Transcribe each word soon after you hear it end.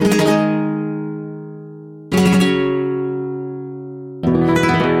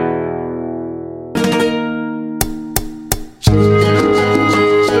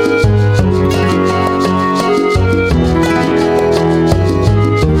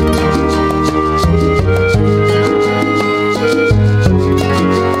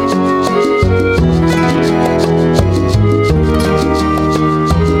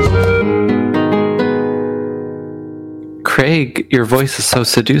Your voice is so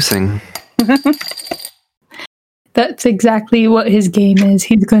seducing. That's exactly what his game is.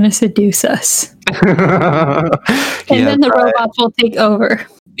 He's going to seduce us. And then the robots will take over.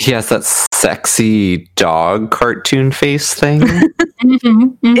 He has that sexy dog cartoon face thing. Is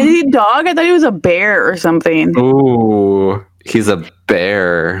he a dog? I thought he was a bear or something. Ooh, he's a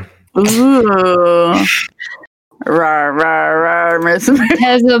bear. Ooh. Rawr, rawr, rawr, Miss Bear. He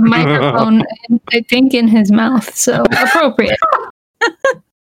has a microphone, I think, in his mouth, so appropriate.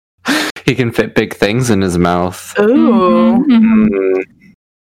 He can fit big things in his mouth. Ooh.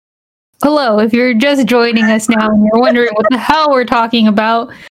 Hello, if you're just joining us now and you're wondering what the hell we're talking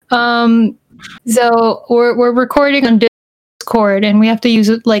about, so we're recording on Discord and we have to use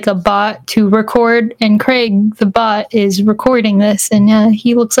like a bot to record, and Craig, the bot, is recording this, and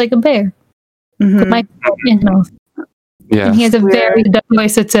he looks like a bear. The microphone in his mouth. Yeah. And he has a very dumb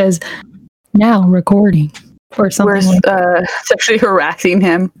voice that says, "Now recording," or something We're sexually harassing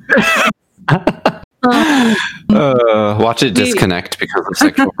him. Watch it disconnect because of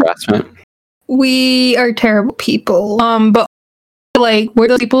sexual harassment. We are terrible people. But like, we're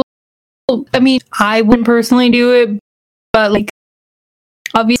those people. I mean, I wouldn't personally do it, but like,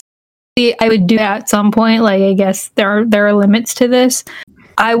 obviously, I would do that at some point. Like, I guess there are limits to this.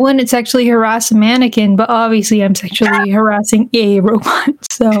 I wouldn't sexually harass a mannequin, but obviously, I'm sexually harassing a robot.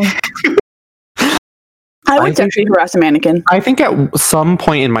 So. I would sexually harass a mannequin. I think at some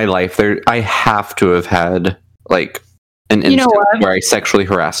point in my life, I have to have had like an instance where I sexually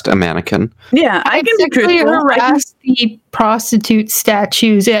harassed a mannequin. Yeah, I can sexually harass the prostitute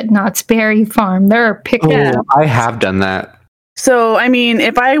statues at Knott's Berry Farm. There are pictures. Oh, I have done that. So, I mean,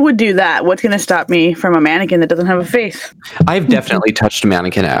 if I would do that, what's going to stop me from a mannequin that doesn't have a face? I've definitely touched a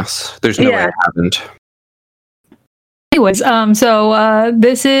mannequin ass. There's no way I haven't. Anyways, so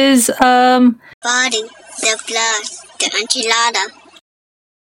this is Body, the blood, the enchilada.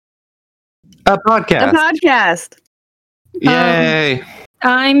 A podcast. A podcast. Yay.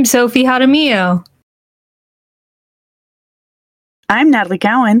 I'm Sophie Jaramillo. I'm Natalie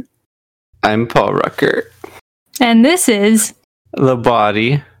Cowan. I'm Paul Rucker. And this is The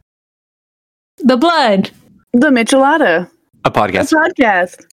Body. The Blood. The Michelada. A podcast. A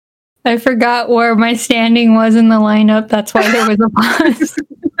podcast. I forgot where my standing was in the lineup. That's why there was a pause.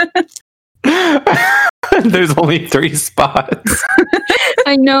 There's only 3 spots.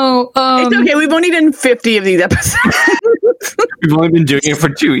 I know. It's okay. We've only done 50 of these episodes. We've only been doing it for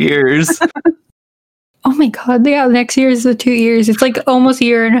 2 years. Oh my god. Yeah, next year is the 2 years. It's like almost a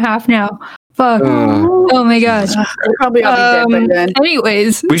year and a half now. Fuck. Oh my god. We'll probably all be dead by then.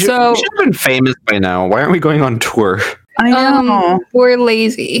 Anyways, We should have been famous by now. Why aren't we going on tour? I know. We're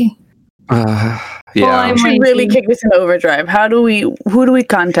lazy. Yeah. Well, we should really kick this in overdrive. Who do we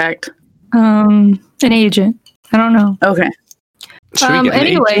contact? An agent. I don't know. Okay. Should we get an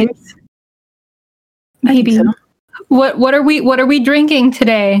anyways, agent? maybe. So. What are we drinking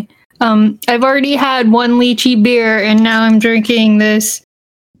today? I've already had one lychee beer, and now I'm drinking this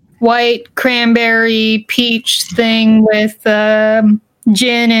white cranberry peach thing with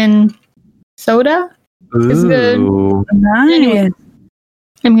gin and soda. It's good. Nice. Anyway,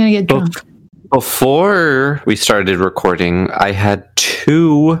 I'm gonna get drunk. Before we started recording, I had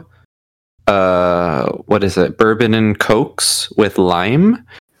 2 bourbon and cokes with lime.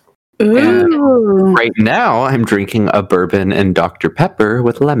 Ooh. And right now I'm drinking a bourbon and Dr. Pepper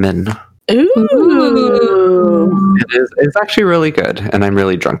with lemon. Ooh. It's actually really good, and I'm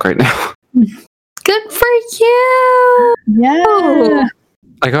really drunk right now. Good for you. Yeah.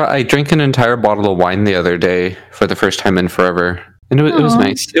 I drank an entire bottle of wine the other day for the first time in forever, and it was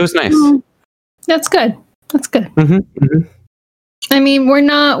nice. It was nice. That's good. That's good. Mm-hmm. I mean, we're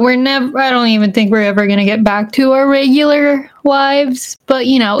never, I don't even think we're ever going to get back to our regular lives, but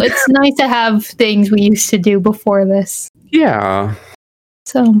you know, it's nice to have things we used to do before this. Yeah.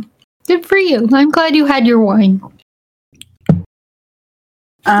 So, good for you. I'm glad you had your wine.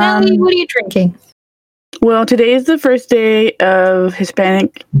 Nelly, what are you drinking? Well, today is the first day of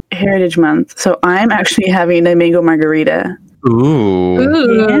Hispanic Heritage Month, so I'm actually having a mango margarita.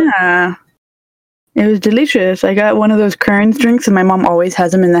 Ooh. Yeah. It was delicious. I got one of those Kern's drinks, and my mom always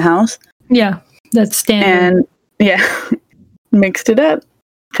has them in the house. Yeah, that's standard. And, mixed it up.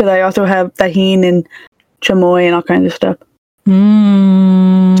 Because I also have tajin and chamoy and all kinds of stuff.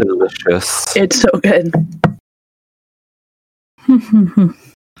 Delicious. It's so good.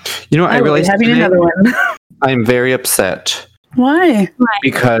 You know, I realized having today, another one. I'm very upset. Why?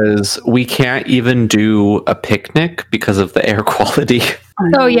 Because we can't even do a picnic because of the air quality.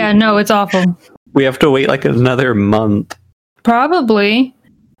 Oh, yeah, no, it's awful. We have to wait like another month. Probably.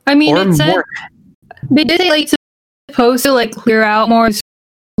 I mean, Or it said, more. they did say like supposed to like clear out more this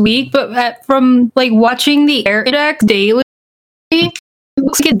week, but from like watching the air index daily, it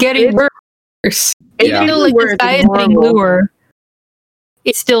looks like it's getting worse. Yeah. Even though like the sky is getting bluer,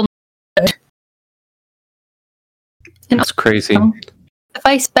 it's still not good. And That's crazy. If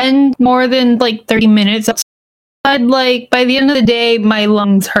I spend more than like 30 minutes outside, like by the end of the day, my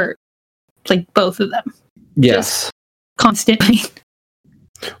lungs hurt. Like both of them. Yes. Just constantly.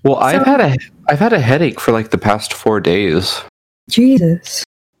 Well, I've had a headache for like the past 4 days. Jesus.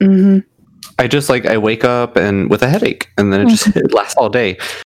 Mm-hmm. I wake up and with a headache, and then it lasts all day.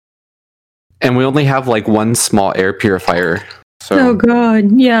 And we only have like one small air purifier. So oh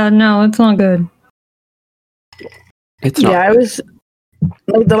god. Yeah, no, it's not good. It's not. Yeah, I was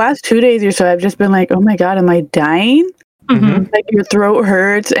like the last 2 days or so. I've just been like, oh my god, am I dying? Mm-hmm. Like your throat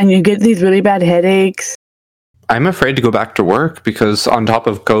hurts and you get these really bad headaches. I'm afraid to go back to work because on top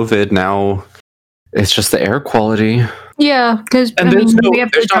of COVID now, it's just the air quality. Yeah, because we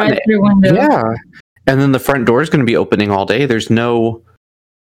have to drive through window. Yeah, and then the front door is going to be opening all day. There's nothing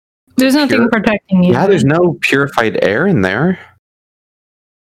protecting you. Yeah, there's no purified air in there.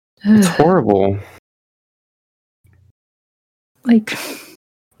 It's horrible.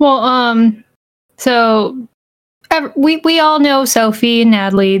 So we all know Sophie and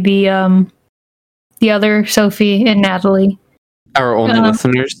Natalie, the other Sophie and Natalie. Our only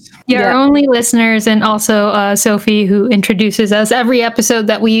listeners. Yeah, our only listeners, and also Sophie, who introduces us every episode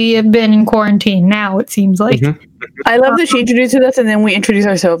that we have been in quarantine now, it seems like. Mm-hmm. I love that she introduces us and then we introduce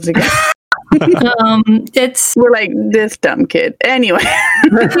ourselves again. We're like, this dumb kid. Anyway.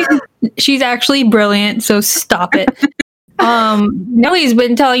 She's actually brilliant, so stop it. Nellie's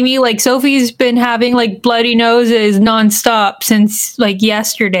been telling me like Sophie's been having like bloody noses nonstop since like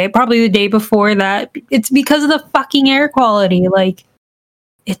yesterday, probably the day before that. It's because of the fucking air quality. Like,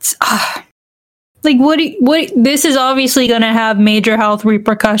 it's like what? This is obviously going to have major health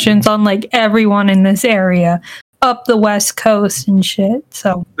repercussions on like everyone in this area, up the West Coast and shit.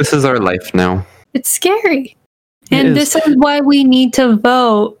 So this is our life now. It's scary, and this is why we need to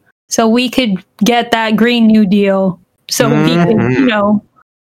vote so we could get that Green New Deal. So we can,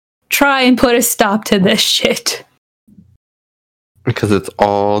 try and put a stop to this shit. Because it's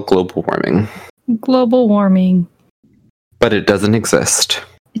all global warming. Global warming. But it doesn't exist.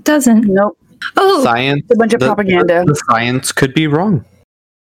 It doesn't. Nope. Oh, science. It's a bunch of propaganda. The science could be wrong.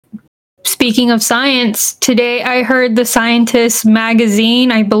 Speaking of science, today I heard the Scientist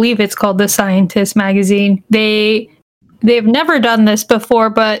magazine. I believe it's called the Scientist magazine. They've never done this before,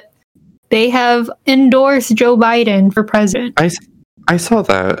 but they have endorsed Joe Biden for president. I saw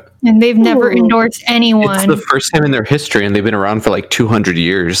that. And they've never endorsed anyone. It's the first time in their history, and they've been around for like 200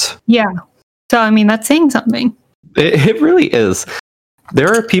 years. Yeah. So, I mean, that's saying something. It really is.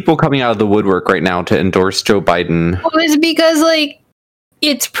 There are people coming out of the woodwork right now to endorse Joe Biden. Well, it's because, like,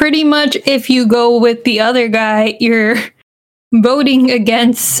 it's pretty much if you go with the other guy, you're voting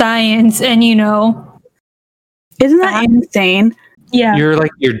against science and, Isn't that insane? Yeah.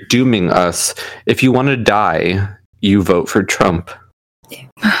 You're dooming us. If you want to die, you vote for Trump.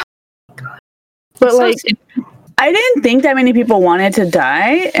 But like, I didn't think that many people wanted to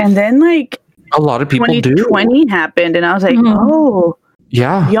die, and then like a lot of people 2020 happened, and I was like, oh,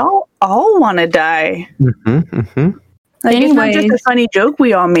 yeah, y'all all want to die. Mm-hmm, mm-hmm. Like, it's not just a funny joke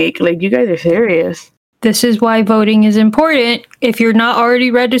we all make. Like, you guys are serious. This is why voting is important. If you're not already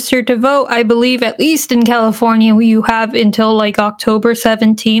registered to vote, I believe at least in California, you have until like October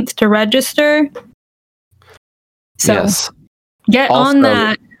 17th to register. So yes. Get also, on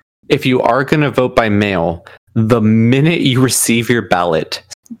that. If you are going to vote by mail, the minute you receive your ballot,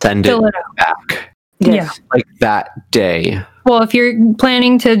 send it back. Yes. Yeah. Like that day. Well, if you're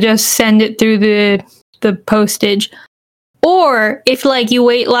planning to just send it through the postage, or if like you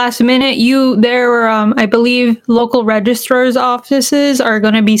wait last minute, I believe local registrars' offices are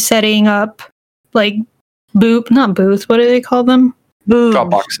going to be setting up like not booths. What do they call them?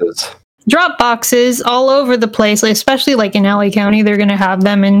 Drop boxes all over the place, like, especially like in LA County. They're going to have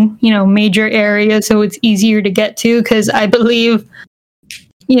them in major areas, so it's easier to get to. Because I believe,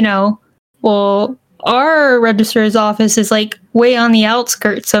 our registrar's office is like way on the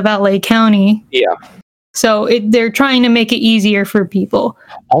outskirts of LA County. Yeah. So they're trying to make it easier for people.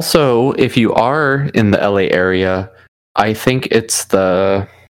 Also, if you are in the LA area, I think it's I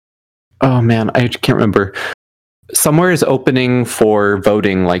can't remember. Somewhere is opening for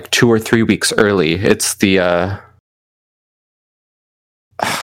voting like 2 or 3 weeks early. It's the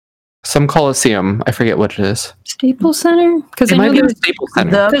some Coliseum. I forget what it is. Staples Center? Because I know there's Staples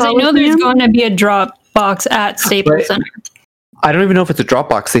Center. there's going to be a drop box at Staples Center. I don't even know if it's a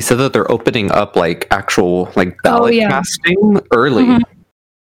Dropbox. They said that they're opening up like actual like ballot casting early. Mm-hmm.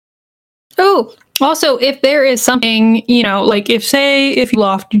 Oh, also, if there is something, like if you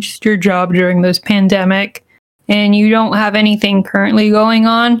lost your job during this pandemic and you don't have anything currently going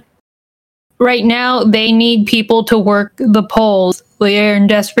on, right now they need people to work the polls. They're in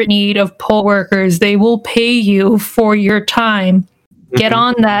desperate need of poll workers. They will pay you for your time. Get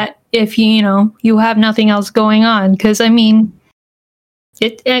on that if you have nothing else going on. Because I mean,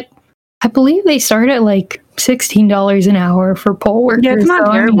 I believe they start at like $16 an hour for poll workers. Yeah, it's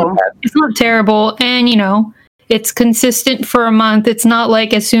not terrible. It's not terrible, and it's consistent for a month. It's not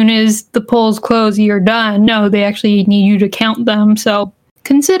like as soon as the polls close, you're done. No, they actually need you to count them. So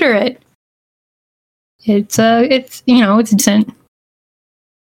consider it. It's decent,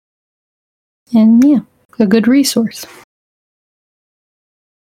 and yeah, a good resource.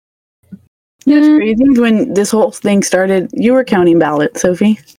 It's crazy. When this whole thing started, you were counting ballots,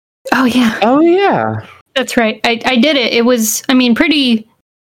 Sophie. Oh yeah. Oh yeah. That's right. I did it. It was, it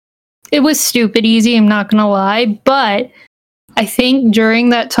was stupid easy, I'm not going to lie. But I think during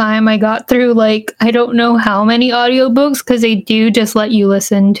that time I got through like, I don't know how many audiobooks, because they do just let you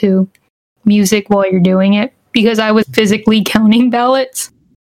listen to music while you're doing it, because I was physically counting ballots.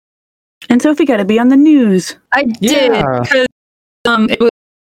 And Sophie got to be on the news. I did, because it was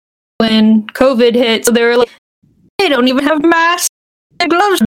when COVID hit. So they were like, they don't even have masks and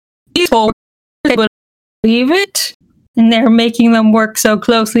gloves. These folks, they would believe it, and they're making them work so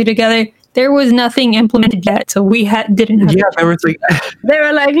closely together. There was nothing implemented yet, so we didn't have. Yeah, there was like they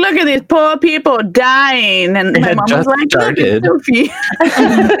were like, "Look at these poor people dying," and my mom was like, started. "Look at Sophie."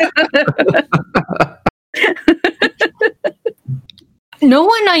 No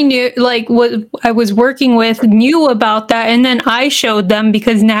one I knew, like what I was working with, knew about that, and then I showed them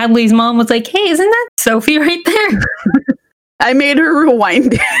because Natalie's mom was like, "Hey, isn't that Sophie right there?" I made her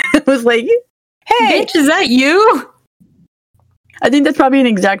rewind. I was like, "Hey, bitch, is that you?" I think that's probably an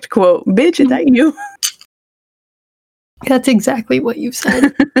exact quote. "Bitch, is that you?" That's exactly what you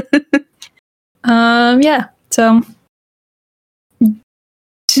said. Yeah. So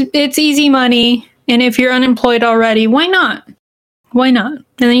it's easy money, and if you're unemployed already, why not? Why not? And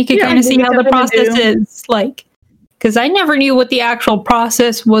then you can kind of see how the process is like. Because I never knew what the actual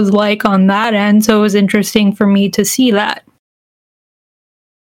process was like on that end, so it was interesting for me to see that.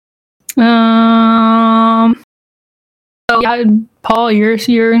 So yeah, Paul,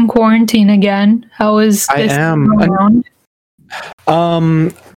 you're in quarantine again. How is this? I am.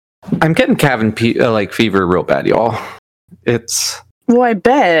 I'm getting cabin fever real bad, y'all. It's. Well, I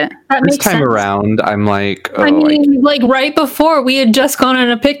bet. This time around, I'm like, like right before we had just gone on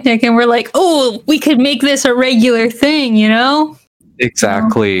a picnic, and we're like, oh, we could make this a regular thing,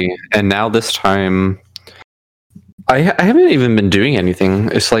 Exactly. And now this time, I haven't even been doing anything.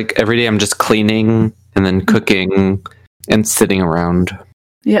 It's like every day I'm just cleaning and then cooking and sitting around.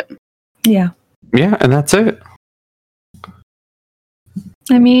 Yep. Yeah. Yeah, and that's it.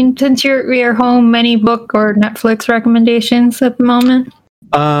 I mean, since you're home, any book or Netflix recommendations at the moment?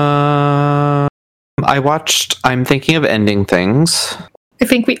 I watched I'm Thinking of Ending Things. I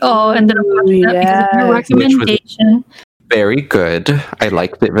think we all ended up watching that because of your recommendation. Very good. I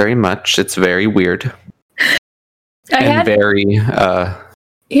liked it very much. It's very weird. It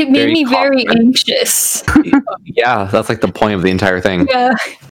made me very anxious. Yeah, that's like the point of the entire thing. Yeah.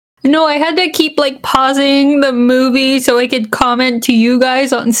 No, I had to keep pausing the movie so I could comment to you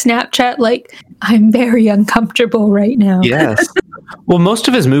guys on Snapchat I'm very uncomfortable right now. Yes. Well, most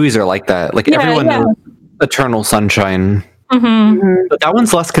of his movies are like that. Everyone knows Eternal Sunshine. Mm-hmm. But that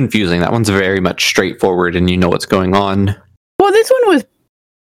one's less confusing. That one's very much straightforward and you know what's going on. Well, this one was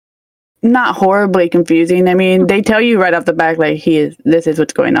not horribly confusing. I mean, they tell you right off the back, this is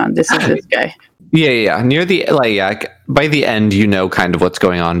what's going on. This is this guy. Yeah. Near the, by the end, you know kind of what's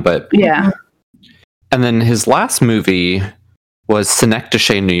going on, but... Yeah. And then his last movie was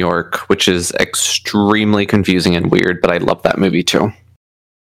Synecdoche, New York, which is extremely confusing and weird, but I love that movie too.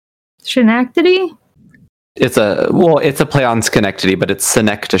 Schenectady? It's a play on Schenectady, but it's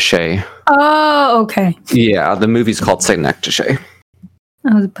Synecdoche. Oh, okay. Yeah, the movie's called Synecdoche.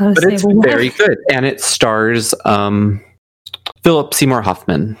 I was about to say, it's very good, and it stars Philip Seymour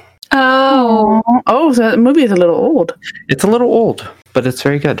Hoffman. Oh, so the movie is a little old. It's a little old, but it's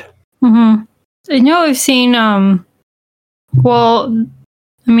very good. Mm-hmm. I've seen I've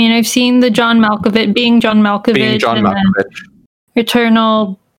seen the John Malkovich being John Malkovich.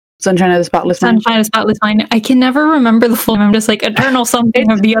 Eternal Sunshine of the Spotless Mind. I can never remember the full name. I'm just Eternal something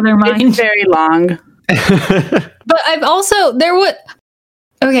of the other mind. It's very long. But I've also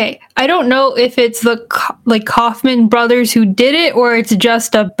Okay, I don't know if it's the Kaufman brothers who did it or it's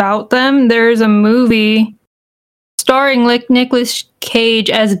just about them. There's a movie starring Nicolas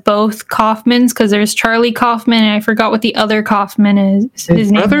Cage as both Kaufmans, because there's Charlie Kaufman and I forgot what the other Kaufman is.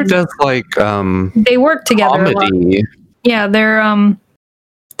 His name brother is. does like They work together a lot. comedy. Yeah,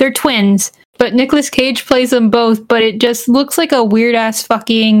 they're twins, but Nicolas Cage plays them both, but it just looks like a weird ass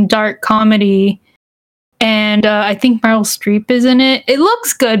fucking dark comedy. And I think Meryl Streep is in it. It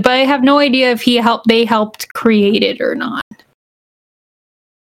looks good, but I have no idea if they helped create it or not.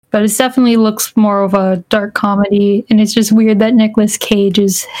 But it definitely looks more of a dark comedy, and it's just weird that Nicolas Cage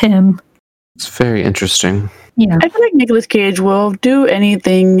is him. It's very interesting. Yeah. I feel like Nicolas Cage will do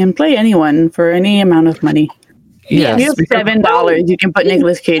anything and play anyone for any amount of money. Yes, If you have $7, you can put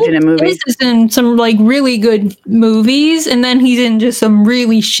Nicolas Cage in a movie. He's just in some like really good movies, and then he's in just some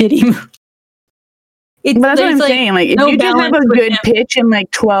really shitty movies. But that's what I'm saying. Like, if no you just have balance a with good him. pitch and like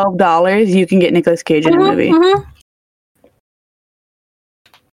 $12, you can get Nicolas Cage in a movie. Mhm.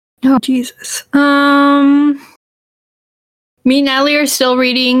 Oh Jesus. Me and Natalie are still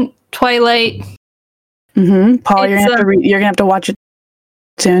reading Twilight. Paul, you're gonna have to watch it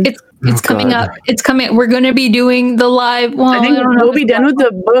soon. It's coming up. It's coming. We're going to be doing the live. Well, I think don't know we'll if be it's done live. with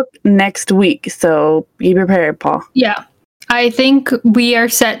the book next week, so be prepared, Paul. Yeah. I think we are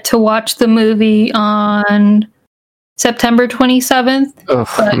set to watch the movie on September 27th. Ugh,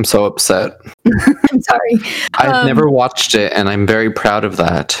 I'm so upset. I'm sorry. I've never watched it, and I'm very proud of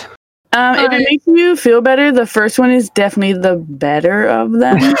that. If it makes you feel better, the first one is definitely the better of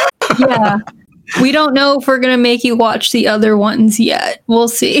them. Yeah. We don't know if we're going to make you watch the other ones yet. We'll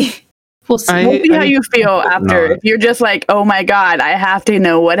see. We'll see. We'll see how you feel after. If you're just like, oh my god, I have to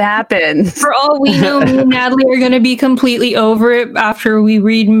know what happens. For all we know, me and Natalie are going to be completely over it after we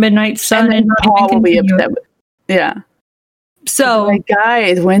read Midnight Sun. And then not Paul even will be continue. upset. Yeah. So, Like,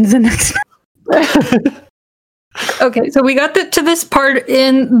 guys, when's the next? okay, so we got to this part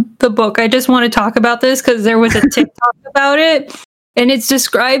in the book. I just want to talk about this because there was a TikTok about it. And it's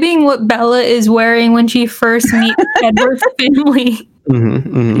describing what Bella is wearing when she first meets Edward's family.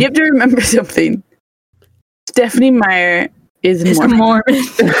 You have to remember something. Stephanie Meyer is It's Mormon.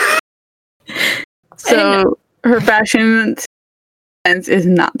 Mormon. So her fashion sense is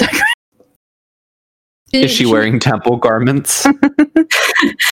not that great. Is she wearing temple garments?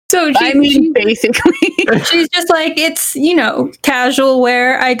 So basically. she's just like, it's, casual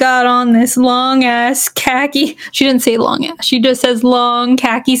wear. I got on this long ass khaki. She didn't say long ass. She just says long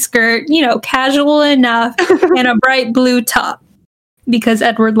khaki skirt, casual enough, and a bright blue top because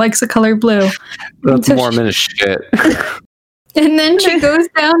Edward likes the color blue. That's So Mormon as shit. And then she goes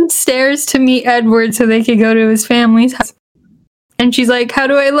downstairs to meet Edward so they could go to his family's house. And she's like, how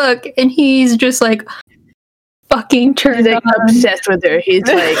do I look? And he's just like, fucking turned He's like on. obsessed with her. He's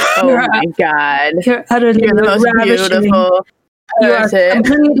like, oh my god, You're utterly you're the most ravishing. beautiful You are person.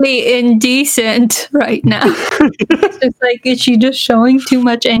 completely indecent right now. It's like, is she just showing too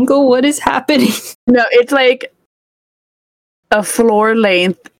much ankle? What is happening? No, it's like a floor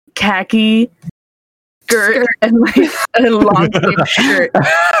length khaki skirt and like a long sleeve shirt.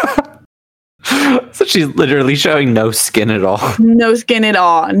 So she's literally showing no skin at all. No skin at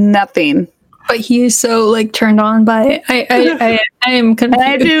all. Nothing. But he is so like turned on by it. I am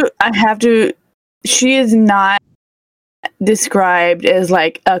confused. And I have to, she is not described as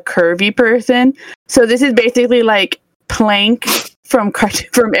like a curvy person. So this is basically like Plank from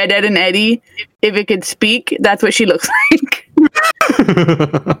Ed, Ed and Eddie. If it could speak, that's what she looks like.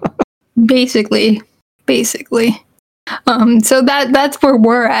 Basically. So that's where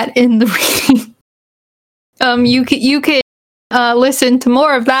we're at in the reading. You could listen to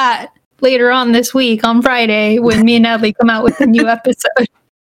more of that later on this week on Friday when me and Natalie come out with a new episode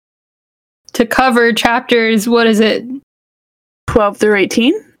to cover chapters. What is it? 12 through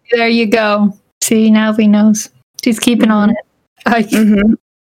 18. There you go. See, Natalie knows. She's keeping on it.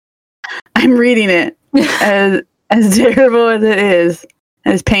 I'm reading it as terrible as it is,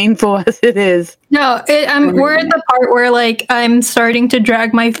 as painful as it is. No, we're at the part where like I'm starting to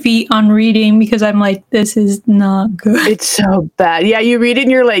drag my feet on reading because I'm like, this is not good. It's so bad. Yeah, you read it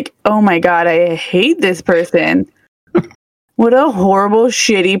and you're like, oh my god, I hate this person. What a horrible,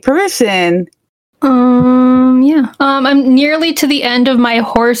 shitty person. Yeah. I'm nearly to the end of my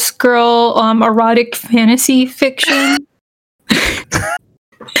horse girl erotic fantasy fiction.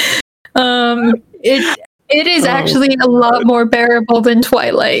 It is actually a lot more bearable than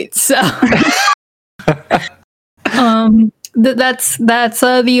Twilight. So that's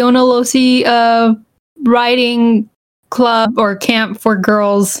the Onalosi riding club or camp for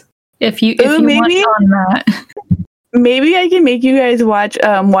girls. If you want on that. maybe I can make you guys watch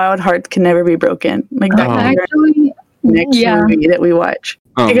Wild Hearts Can Never Be Broken. Like that can be our Actually, next yeah. movie that we watch.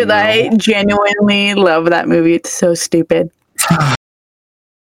 Oh, Because no. I genuinely love that movie. It's so stupid.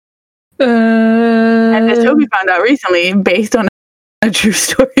 And this show we found out recently based on a true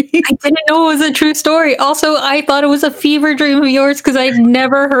story. I didn't know it was a true story. Also, I thought it was a fever dream of yours because I'd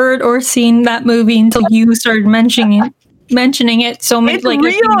never heard or seen that movie until you started mentioning it so much. It's real.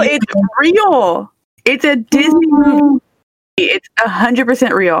 It's real. It's a Disney movie. It's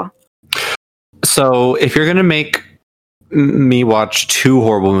 100% real. So if you're gonna make me watch two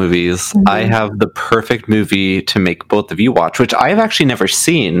horrible movies, I have the perfect movie to make both of you watch, which I have actually never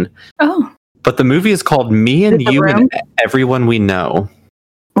seen. Oh, But the movie is called Me and Is it The You Room? and Everyone We Know.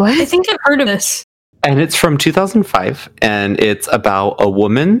 What? I think I've heard of this. And it's from 2005, and it's about a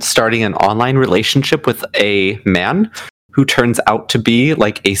woman starting an online relationship with a man who turns out to be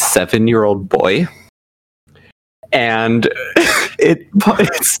like a 7-year-old boy. And it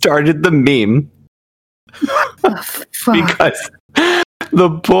started the meme Oh, fuck. because the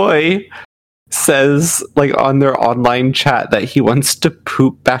boy says, like, on their online chat that he wants to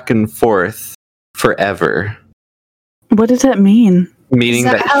poop back and forth forever. What does that mean? Meaning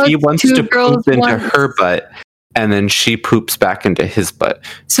Is that that how he wants two to girls, poop into one- her butt, and then she poops back into his butt.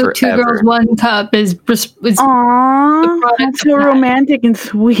 So two forever. girls, one cup is Aww, product that's of so that. romantic and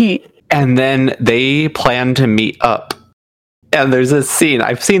sweet. And then they plan to meet up. And there's a scene.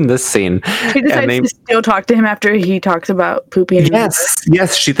 I've seen this scene. She decides they- to still talk to him after he talks about pooping.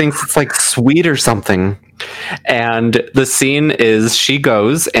 Yes, she thinks it's like sweet or something. And the scene is she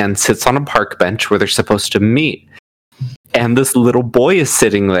goes and sits on a park bench where they're supposed to meet. And this little boy is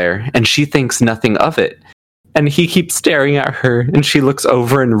sitting there, and she thinks nothing of it. And he keeps staring at her, and she looks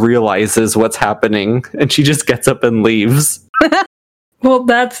over and realizes what's happening, and she just gets up and leaves. well,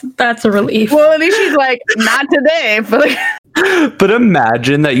 that's a relief. Well, at least she's like, not today. But like, But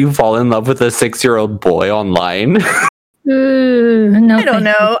imagine that you fall in love with a 6-year-old boy online. No, I don't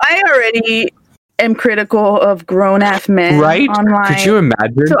know. I already am critical of grown ass men Right? online. Could you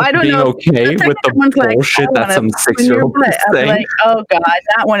imagine So I don't being know. okay That's like with the someone's like, bullshit I that wanna some poop in your 6-year-old butt. is I'm saying? like, oh god,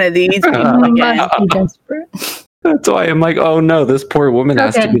 not one of these people You again. must be desperate. That's why I'm like, oh no, this poor woman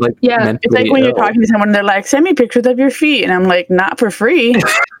has to Okay, be like yeah. mentally It's like when you're ill. talking to someone, they're like, send me pictures of your feet, and I'm like, not for free.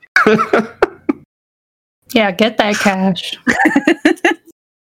 Yeah, get that cash.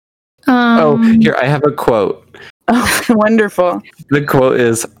 Oh, here, I have a quote. Oh, wonderful. The quote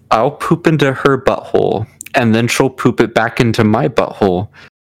is, I'll poop into her butthole, and then she'll poop it back into my butthole,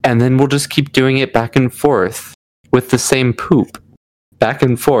 and then we'll just keep doing it back and forth with the same poop. Back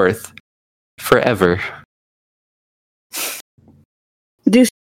and forth. Forever. Do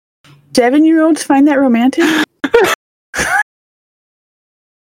 7-year-olds find that romantic?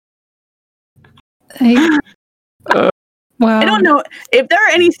 Wow. I don't know. If there are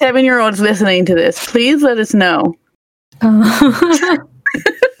any 7-year-olds listening to this, please let us know.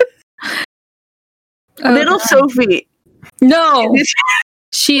 Little Sophie. No,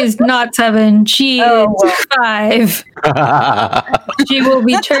 she is not 7. She Oh, is 5. She will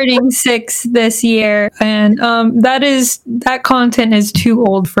be turning 6 this year, and that content is too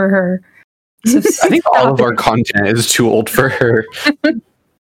old for her. So I think all of our content is too old for her. And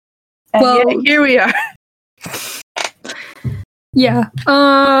Well- yet here we are. yeah.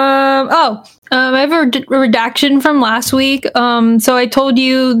 I have a redaction from last week. So I told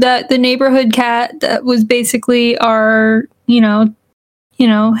you that the neighborhood cat that was basically our,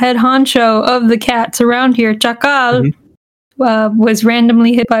 head honcho of the cats around here, Chacal, was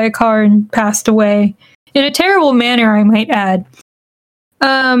randomly hit by a car and passed away in a terrible manner, I might add.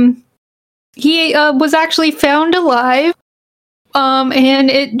 He was actually found alive. And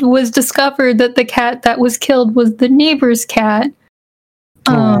it was discovered that the cat that was killed was the neighbor's cat.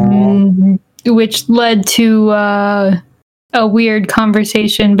 Which led to a weird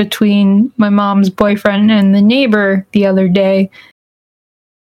conversation between my mom's boyfriend and the neighbor the other day.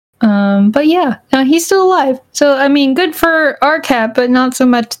 But yeah, he's still alive. So, I mean, good for our cat, but not so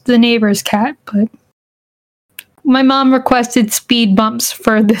much the neighbor's cat. But my mom requested speed bumps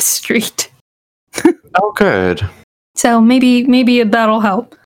for this street. Oh, good. So maybe that'll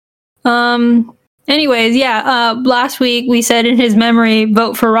help. Anyways, yeah, last week we said in his memory,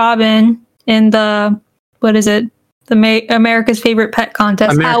 vote for Robin in the, what is it? The America's Favorite Pet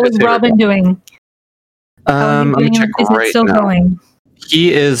Contest. How America's is Favorite Robin Pet. doing? How is he I'm gonna doing? check Is it right still now. going?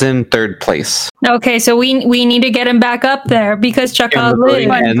 He is in 3rd place. Okay, so we need to get him back up there because And Chaka the voting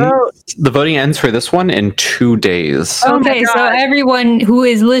lives. ends- the voting ends for this one in 2 days. Oh my Okay, so God. everyone who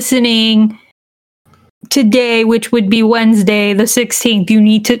is listening today, which would be Wednesday the 16th, you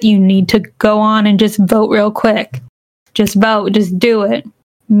need to go on and just vote real quick. Just vote. Just do it.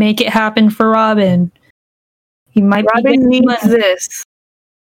 Make it happen for Robin. He might be Robin getting needs money. this.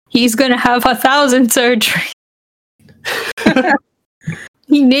 He's gonna have 1,000 surgery.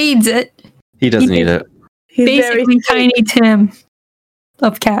 He needs it. He does need it. He's Basically, very Tiny Tim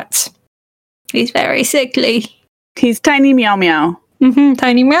of cats. He's very sickly. He's tiny meow meow.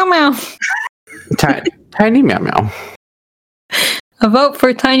 Tiny meow meow. Tiny meow meow. A vote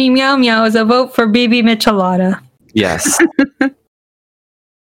for Tiny Meow Meow is a vote for Baby Michelada. Yes.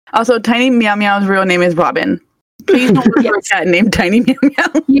 Also, Tiny Meow Meow's real name is Robin. Please don't look for a cat named Tiny Meow Meow.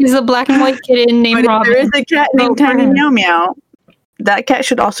 He's a black and white kitten named But if Robin. there is a cat named Vote for Tiny him. Meow Meow, that cat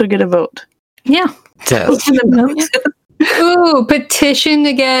should also get a vote. Yeah. Yes. Ooh, petition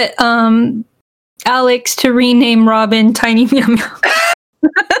to get Alex to rename Robin Tiny Meow Meow.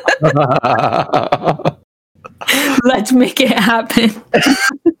 Let's make it happen.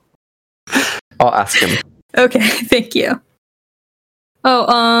 I'll ask him. Okay, thank you. Oh,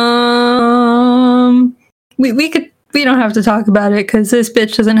 we don't have to talk about it because this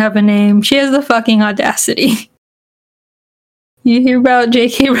bitch doesn't have a name. She has the fucking audacity. You hear about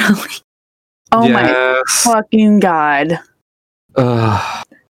J.K. Rowling? Oh my fucking god.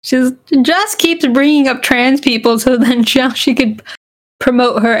 She just keeps bringing up trans people so then she could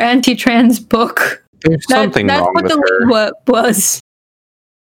promote her anti-trans book. There's something that's wrong what with the her. what was.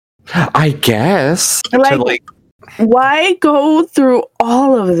 I guess. Like, why go through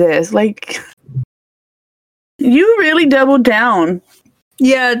all of this? Like, you really doubled down.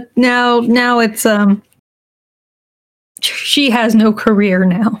 Yeah, now it's she has no career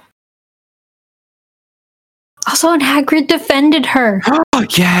now. Also, and Hagrid defended her. Oh,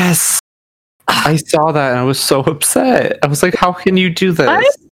 yes. I saw that and I was so upset. I was like, how can you do this?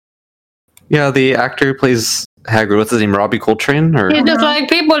 What? Yeah, the actor who plays Hagrid, what's his name? Robbie Coltrane? Or It's just like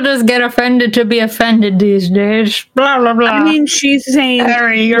people just get offended to be offended these days. Blah blah blah. I mean, she's saying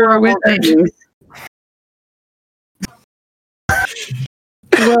Harry, you're with it. things.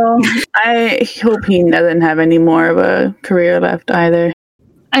 Well, I hope he doesn't have any more of a career left either.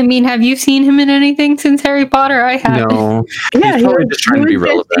 I mean, have you seen him in anything since Harry Potter? I haven't. no. Yeah, He's probably just trying to be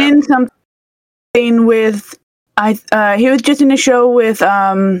relevant. in something with he was just in a show with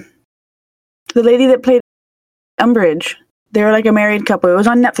the lady that played Umbridge. They were like a married couple. It was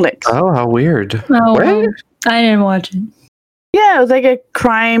on Netflix. Oh, how weird. Oh, What? well, I didn't watch it. Yeah, it was like a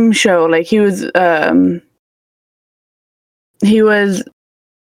crime show. Like he was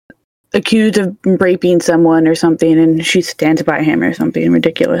accused of raping someone or something, and she stands by him or something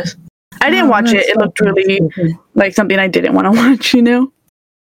ridiculous. I didn't watch it. That's It looked fucking really stupid. like something I didn't want to watch, you know?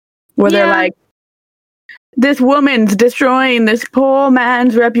 Where they're Yeah. like, this woman's destroying this poor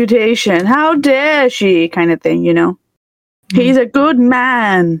man's reputation. How dare she? Kind of thing, you know? He's a good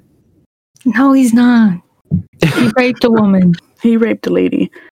man. No, he's not. He raped a woman. He raped a lady.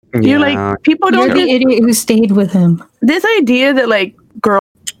 You're like, people You're don't the idiot who stayed with him. this idea that like girls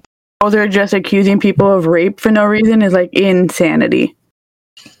are just accusing people of rape for no reason is like insanity.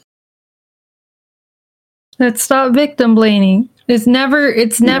 Let's stop victim blaming. It's never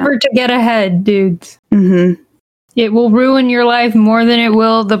to get ahead, dudes. Mm-hmm. It will ruin your life more than it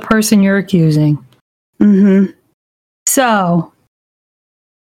will the person you're accusing. Mm-hmm. So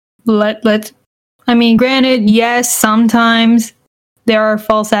let's I mean, granted, yes, sometimes there are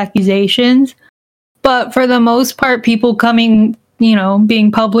false accusations, but for the most part, people coming,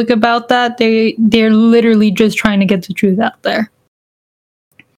 being public about that, they're literally just trying to get the truth out there.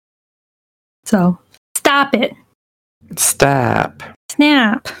 So stop it. Stop.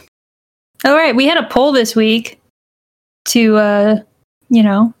 Snap. All right, we had a poll this week to, I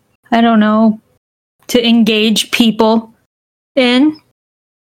don't know, to engage people in.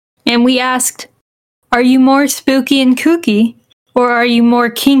 And we asked, are you more spooky and kooky, or are you more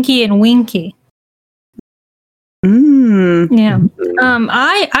kinky and winky? Mm. Yeah.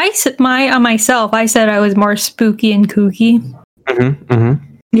 Myself, I said I was more spooky and kooky. Mm-hmm, mm-hmm.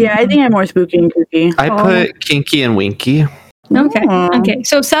 Yeah, I think I'm more spooky and kooky. I put kinky and winky. Okay. Aw. Okay.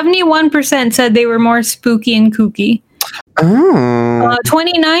 So 71% said they were more spooky and kooky. Oh.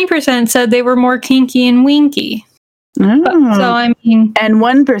 29% said they were more kinky and winky. Oh. So I mean, And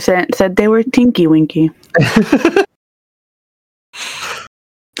 1% said they were tinky winky.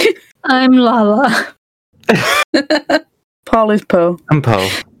 I'm Lala. Paul is Poe. I'm Poe.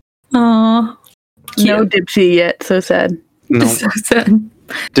 Aw. No Dipsy yet, so sad. No. So sad.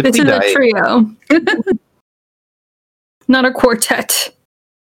 This is a trio, not a quartet.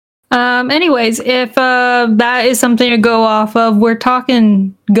 Anyways, if that is something to go off of, we're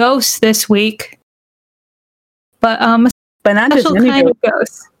talking ghosts this week. But But not just special any kind ghost. of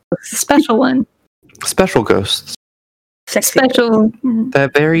ghost. Special one. Special ghosts. Sexy. special,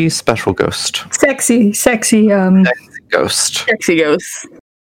 That very special ghost. sexy. Ghost. Sexy ghosts.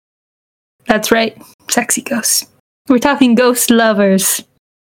 That's right, sexy ghosts. We're talking ghost lovers,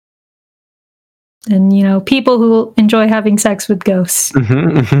 and people who enjoy having sex with ghosts,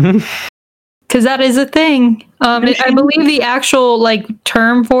 because that is a thing. I believe the actual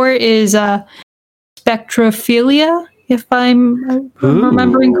term for it is spectrophilia, if I'm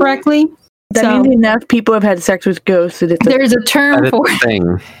remembering correctly. That means enough people have had sex with ghosts. That it's There's a term for it.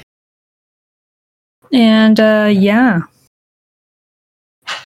 Thing. And yeah.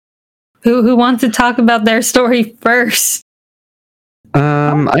 Who wants to talk about their story first?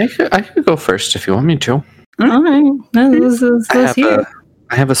 I could go first if you want me to. All right. Let's hear it.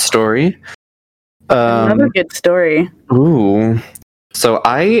 I have a story. another good story. Ooh. So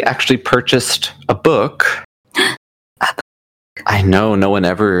I actually purchased a book. I know, no one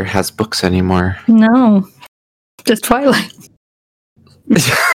ever has books anymore. No. Just Twilight.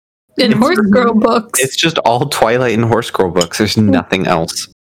 And Horse Girl books. It's just all Twilight and Horse Girl books. There's nothing else.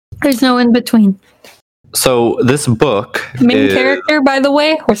 There's no in between. So this book Main character, by the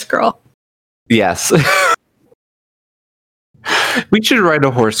way, Horse Girl. Yes. We should write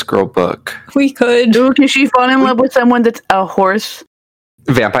a Horse Girl book. We could. Ooh, can she fall in love with someone that's a horse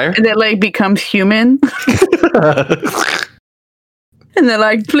Vampire? and that becomes human? And they're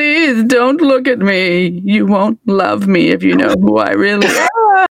like, please don't look at me. You won't love me if you know who I really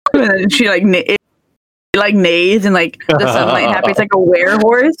am. And then she neighs and the sunlight happens. It's like a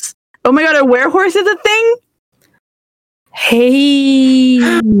werehorse. Oh my god, a werehorse is a thing? Hey.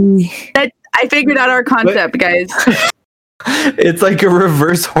 I figured out our concept, guys. It's like a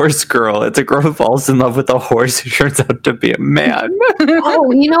reverse Horse Girl. It's a girl who falls in love with a horse who turns out to be a man.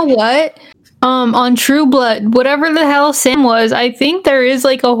 Oh, you know what? On True Blood, whatever the hell Sam was, I think there is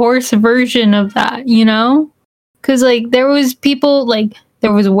a horse version of that, Because there was people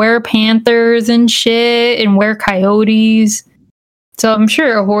there was were-panthers and shit and were-coyotes. So I'm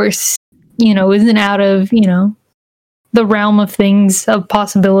sure a horse, isn't out of, the realm of things, of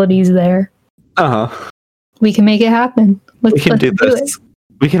possibilities there. Uh-huh. We can make it happen. We can do this.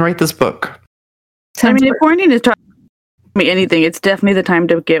 We can write this book. If quarantine is taught me anything, it's definitely the time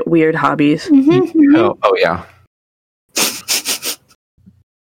to get weird hobbies. Mm-hmm. Oh, yeah.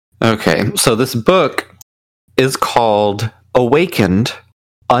 Okay, so this book is called Awakened: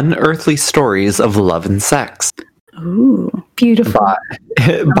 Unearthly Stories of Love and Sex. Ooh. Beautiful.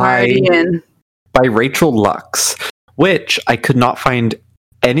 By Rachel Lux, which I could not find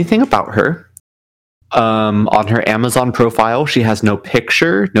anything about her. On her Amazon profile, she has no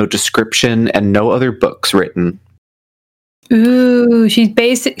picture, no description, and no other books written. Ooh, she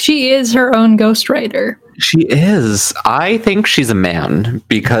is her own ghostwriter. She is. I think she's a man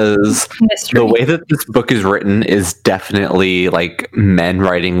because the way that this book is written is definitely men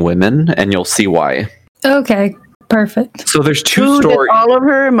writing women, and you'll see why. Okay, perfect. So there's two stories. All of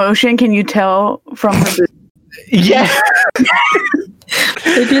her emotion, can you tell from her? Yeah.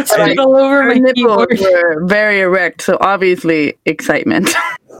 It just all over my nipples keyboard. were very erect, so obviously excitement.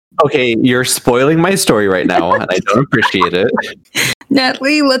 Okay, you're spoiling my story right now, and I don't appreciate it.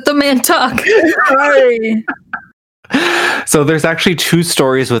 Natalie, let the man talk. Sorry. So there's actually two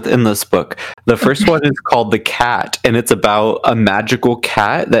stories within this book. The first one is called The Cat, and it's about a magical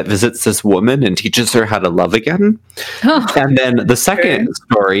cat that visits this woman and teaches her how to love again. Oh. And then the second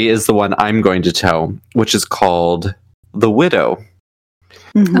story is the one I'm going to tell, which is called The Widow.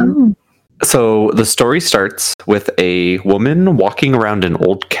 Mm-hmm. Oh. So the story starts with a woman walking around an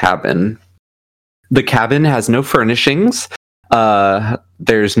old cabin. The cabin has no furnishings.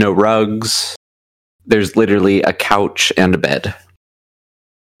 There's no rugs. There's literally a couch and a bed.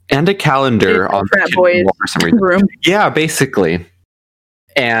 And a calendar on the kitchen wall for some reason. Room. Yeah, basically.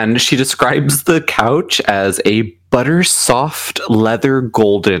 And she describes the couch as a butter soft leather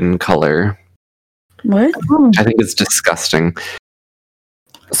golden color. What? I think it's disgusting.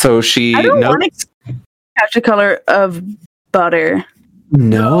 So she I don't want to catch the color of butter.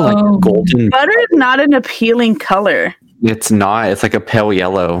 No, golden. Butter is not an appealing color. It's not. It's like a pale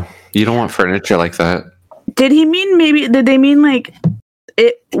yellow. You don't want furniture like that. Did they mean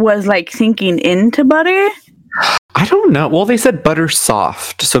it was sinking into butter? I don't know. Well, they said butter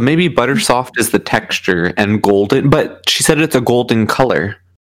soft. So maybe butter soft is the texture and golden, but she said it's a golden color.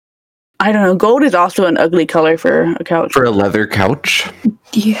 I don't know. Gold is also an ugly color for a couch. For a leather couch.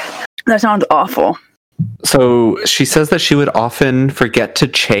 Yeah. That sounds awful. So she says that she would often forget to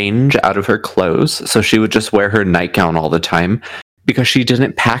change out of her clothes. So she would just wear her nightgown all the time because she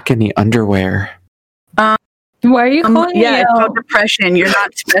didn't pack any underwear. Why are you calling me it's out? called depression. You're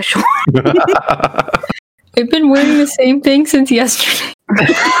not special. I've been wearing the same thing since yesterday.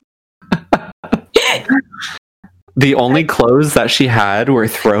 The only clothes that she had were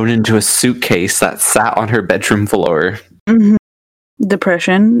thrown into a suitcase that sat on her bedroom floor. Mhm.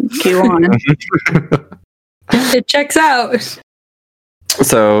 Depression. Keep on. It checks out.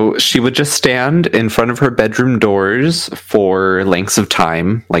 So she would just stand in front of her bedroom doors for lengths of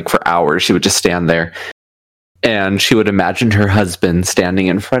time, like for hours. She would just stand there. And she would imagine her husband standing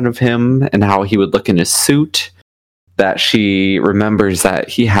in front of him and how he would look in his suit. That she remembers that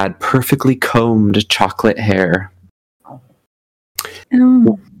he had perfectly combed chocolate hair.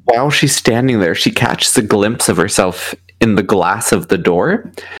 Oh. While she's standing there, she catches a glimpse of herself in the glass of the door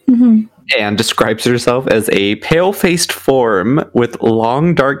Mhm. and describes herself as a pale-faced form with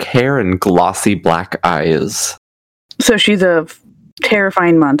long dark hair and glossy black eyes. So she's a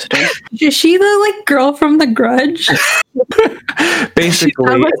terrifying monster. Is she the like girl from The Grudge? Basically,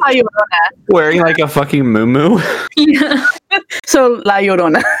 Sounds like La Llorona. wearing like a fucking muumuu. Yeah. So La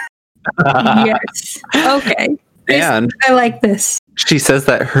Llorona. Yes. Okay. And I like this. she says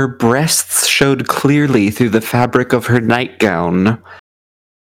that her breasts showed clearly through the fabric of her nightgown.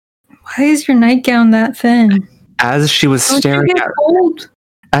 Why is your nightgown that thin? As she was Don't you staring get at cold?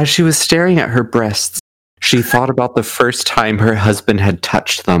 As she was staring at her breasts, she thought about the first time her husband had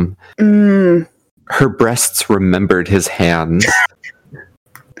touched them. Mm. Her breasts remembered his hands.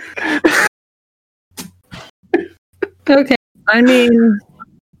 Okay. I mean,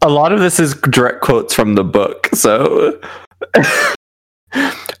 A lot of this is direct quotes from the book, so...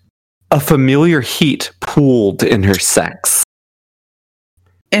 A familiar heat pooled in her sex.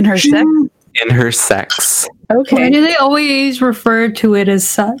 in her sex. In her sex. Why Okay. do they always refer to it as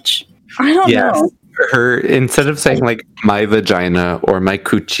such? I don't Yes. know. Her, instead of saying like my vagina or my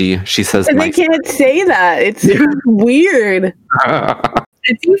coochie, she says But my... they can't say that. It's weird.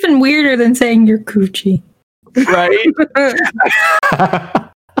 It's even weirder than saying your coochie. Right?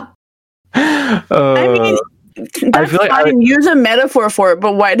 I mean, that's feel like fine. Use a metaphor for it,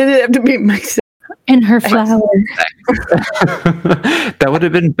 but why did it have to be my sex? In her flower. that would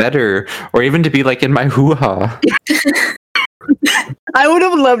have been better, or even to be like in my hoo-ha. I would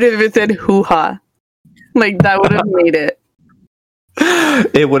have loved it if it said hoo ha. Like that would have made it.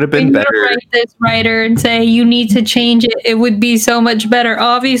 It would have We been need to better. write this writer and say you need to change it. It would be so much better.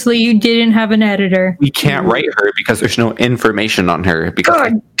 Obviously, you didn't have an editor. We can't write her because there's no information on her because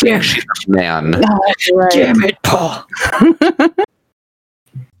God damn she's a man. Oh, right. it, Paul.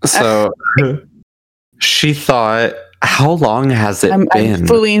 So she thought, how long has it I'm been?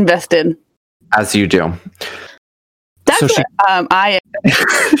 fully invested. As you do. That's So she- what I,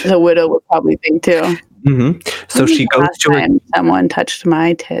 as a widow, would probably think too. hmm So she goes Last to her, time someone touched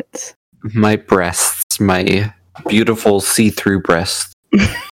my tits. my breasts, my beautiful see-through breasts.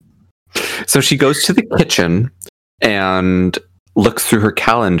 So she goes to the kitchen and looks through her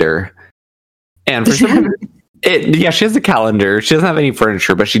calendar. And for some reason, she has a calendar. She doesn't have any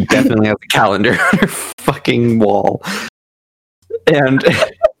furniture, but she definitely has a calendar on her fucking wall. And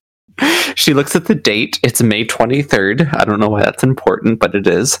she looks at the date. It's May 23rd. I don't know why that's important, but it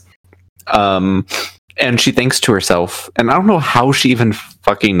is. And she thinks to herself, and I don't know how she even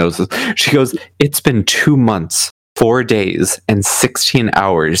fucking knows this. She goes, "It's been 2 months, 4 days, and 16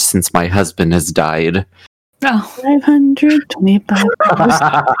 hours since my husband has died." Oh. 525.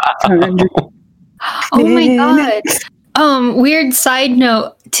 Oh my god. Weird side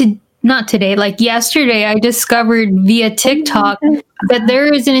note not today, like yesterday I discovered via TikTok that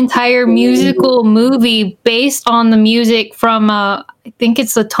there is an entire musical movie based on the music from I think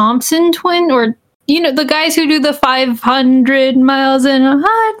it's the Thompson twin, or the guys who do the 500 miles in a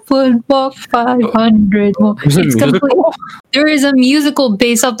hot would walk 500 more. Is it musical? There is a musical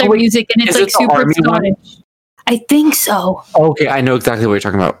based off their wait, music, and it's is like it the super Army one? Scottish. I think so. Okay, I know exactly what you're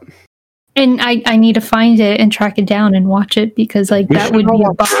talking about. And I need to find it and track it down and watch it because like We that should would all be a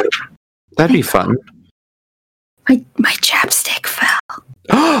watch bop. it. That'd be fun. My chapstick fell.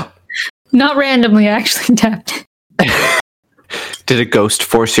 Not randomly, I actually tapped it. Did a ghost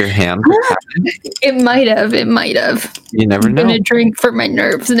force your hand? It might have. You never I'm know. gonna drink for my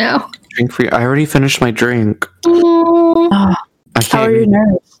nerves now. Drink for you. I already finished my drink. Oh, Oh, I how are your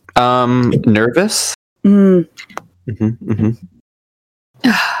can't. nerves? Nervous. Mm.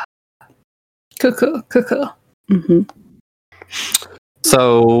 cuckoo. Mm-hmm.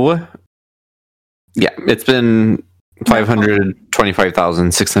 So, yeah, it's been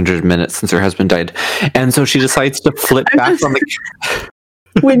 525,600 minutes since her husband died, and so she decides to flip I'm back just- on the.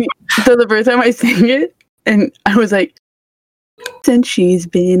 So the first time I sang it, and I was like, since she's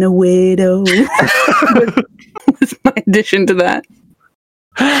been a widow. Was my addition to that.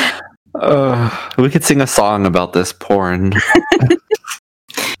 We could sing a song about this porn.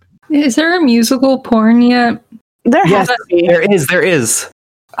 Is there a musical porn yet? There has to be. There is.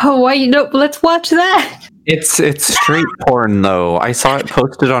 Oh, why you don't? Let's watch that. It's straight porn though. I saw it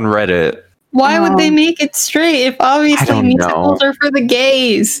posted on Reddit. Why would they make it straight if obviously don't musicals are for the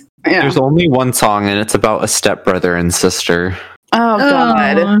gays? Yeah. There's only one song and it's about a stepbrother and sister. Oh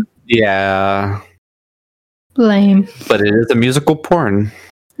god. Oh, Yeah. lame. But it is a musical porn.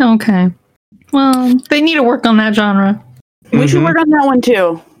 Okay. Well, they need to work on that genre. We should work on that one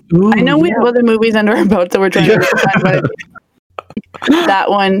too. Ooh, I know we have other movies under our belt that we're trying to find, but that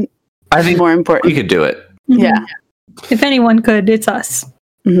one I is think more we important. could do it. Yeah. If anyone could, it's us.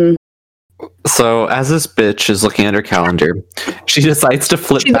 hmm So as this bitch is looking at her calendar, she decides to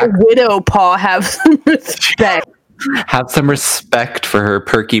flip She's back, a widow, Paul. Have some respect. have some respect for her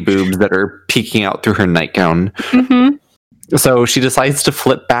perky boobs that are peeking out through her nightgown. Mm-hmm. So she decides to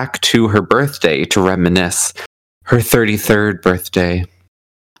flip back to her birthday to reminisce. Her 33rd birthday.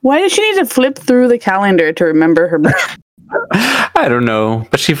 Why does she need to flip through the calendar to remember her birthday? I don't know,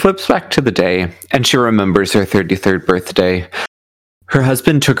 but she flips back to the day and she remembers her 33rd birthday. Her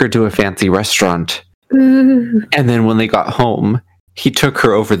husband took her to a fancy restaurant, Ooh, and then when they got home, he took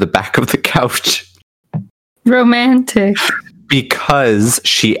her over the back of the couch romantic. because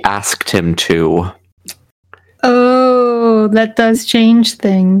she asked him to. Oh, that does change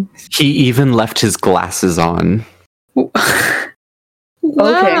things. He even left his glasses on.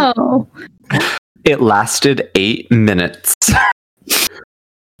 Wow. It lasted 8 minutes.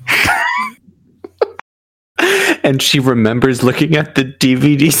 And she remembers looking at the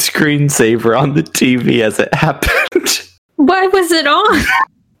DVD screensaver on the TV as it happened. Why was it on?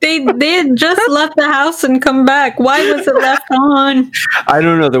 They had just left the house and come back. Why was it left on? I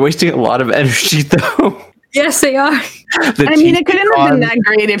don't know. They're wasting a lot of energy, though. Yes, they are. The I mean, it TV couldn't have been on. that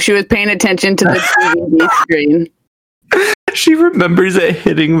great if she was paying attention to the DVD screen. She remembers it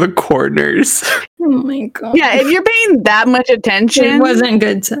hitting the corners. Oh my god. Yeah, if you're paying that much attention, It wasn't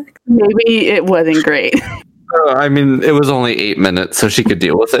good sex. maybe it wasn't great. I mean, it was only 8 minutes, so she could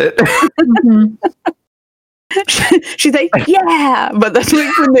deal with it. Mhm. She's like, yeah, but that's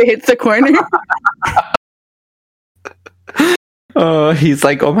like when it hits the corner. He's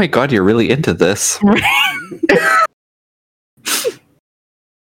like, oh my god, you're really into this.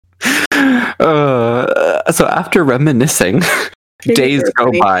 So after reminiscing, days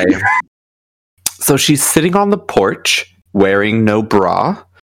go by. So she's sitting on the porch wearing no bra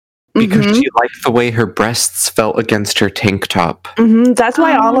because Mhm. she liked the way her breasts felt against her tank top. That's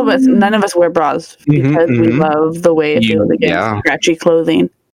why none of us wear bras Mhm, because we mhm. love the way it feels against Yeah. scratchy clothing.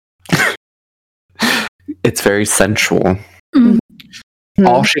 It's very sensual. Mhm.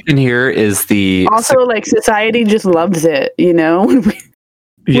 All she can hear is the Also, like society just loves it, you know.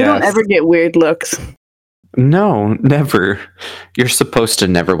 We don't Yes. ever get weird looks. No, never. You're supposed to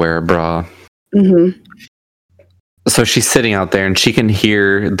never wear a bra. hmm So she's sitting out there and she can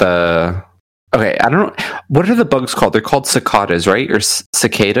hear the. Okay, I don't know. What are the bugs called? They're called cicadas, right? Or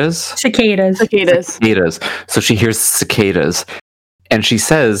cicadas? Cicadas. Cicadas. Cicadas. So she hears cicadas. And she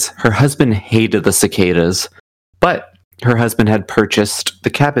says her husband hated the cicadas, but her husband had purchased the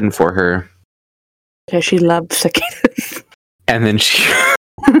cabin for her. Because she loves cicadas. And then she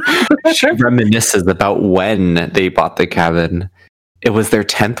reminisces about when they bought the cabin. It was their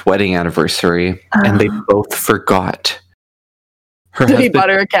 10th wedding anniversary, and they both forgot. Her So he bought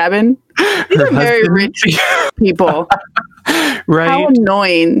her a cabin. These her are very rich people. right? How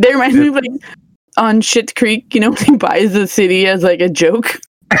annoying. They remind me of like on Schitt's Creek, you know, when he buys the city as like a joke.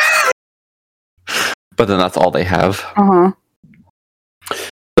 But then that's all they have. Uh-huh.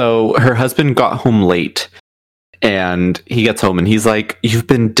 So her husband got home late, and he gets home and he's like, "You've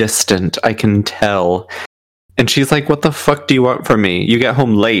been distant, I can tell." And she's like, "What the fuck do you want from me? You get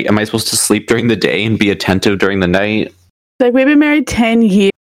home late. Am I supposed to sleep during the day and be attentive during the night?" Like, we've been married 10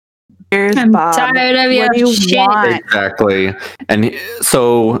 years, I'm Bob. tired of your What do you shit. want? Exactly. And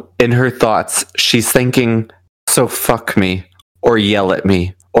so in her thoughts, she's thinking, so fuck me, or yell at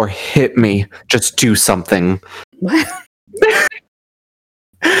me, or hit me. Just do something. What?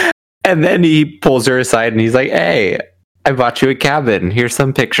 And then he pulls her aside and he's like, "Hey, I bought you a cabin. Here's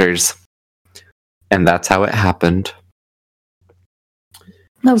some pictures." And that's how it happened.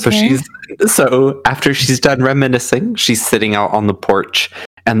 Okay. So after she's done reminiscing, she's sitting out on the porch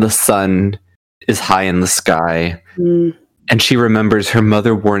and the sun is high in the sky. Mm. And she remembers her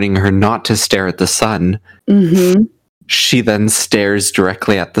mother warning her not to stare at the sun. Mm-hmm. She then stares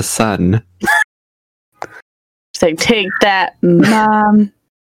directly at the sun. She's like, take that, Mom.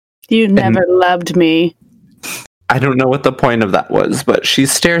 You never loved me. I don't know what the point of that was, but she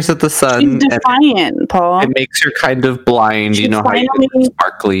stares at the She's sun and defiant, Paul. it makes her kind of blind. She You know how you finally- get the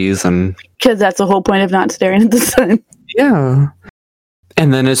sparklies and Because that's the whole point of not staring at the sun. yeah.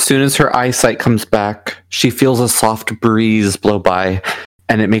 And then as soon as her eyesight comes back, she feels a soft breeze blow by,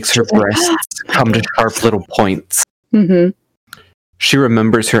 and it makes her She's like, breasts come to sharp little points. Mm-hmm. She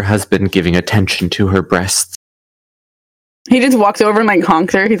remembers her husband giving attention to her breasts. He just walks over and like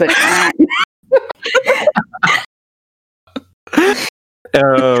honks her. He's like, "Ah."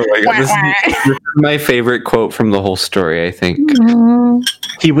 Oh my god, this is my favorite quote from the whole story, I think.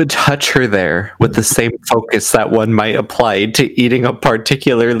 He would touch her there with the same focus that one might apply to eating a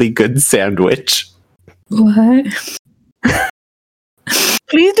particularly good sandwich. What?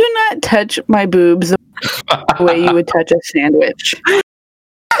 Please do not touch my boobs the way you would touch a sandwich.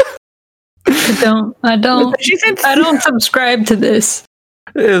 I don't She said, I don't subscribe to this.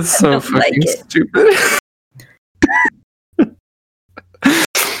 It's so don't fucking like it. stupid.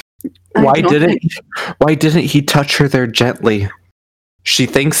 Why didn't he touch her there gently? She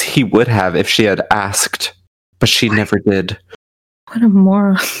thinks he would have if she had asked, but she never did. What a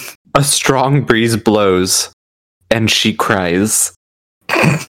moron. A strong breeze blows, and she cries.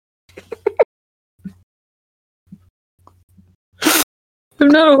 I'm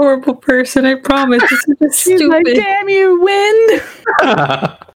not a horrible person, I promise. This is just she's like, stupid. damn you, wind.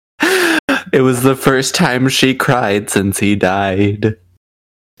 It was the first time she cried since he died.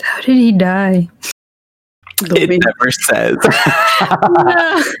 How did he die? It never says.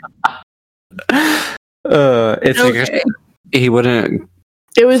 It's because Okay. he wouldn't.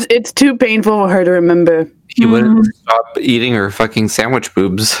 It's too painful for her to remember. He wouldn't stop eating her fucking sandwich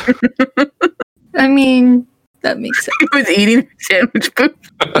boobs. I mean, that makes sense. He was eating her sandwich boobs.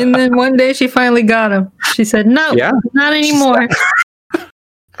 And then one day she finally got him. She said, no, Yeah. not anymore.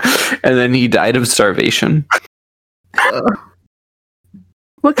 And then he died of starvation.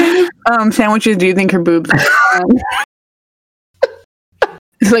 What kind of sandwiches do you think her boobs are?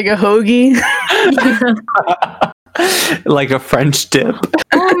 It's like a hoagie. Like a French dip.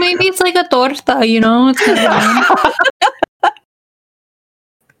 Oh, maybe it's like a torta, you know? It's kind of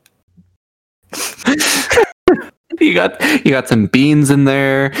You got some beans in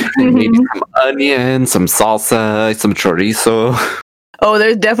there, and maybe some onion, some salsa, some chorizo. Oh,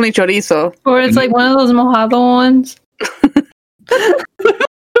 there's definitely chorizo. Or it's like one of those mojado ones.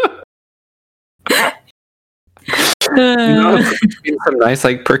 You know, some nice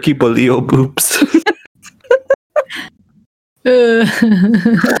like perky bolillo boobs.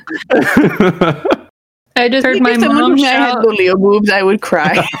 I just heard If my someone mom told me I had shout. bolillo boobs, I would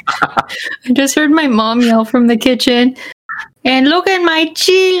cry. I just heard my mom yell from the kitchen, and look at my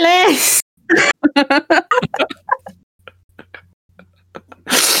chiles.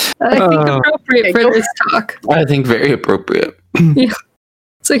 I think appropriate for this talk. I think very appropriate.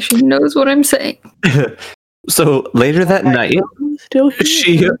 It's like she knows what I'm saying. So later that night, Still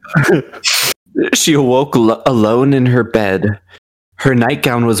here. she awoke alone in her bed. Her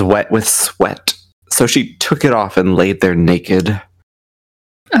nightgown was wet with sweat, so she took it off and laid there naked.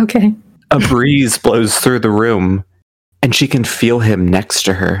 Okay. A breeze blows through the room, and she can feel him next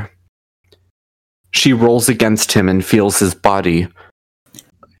to her. She rolls against him and feels his body,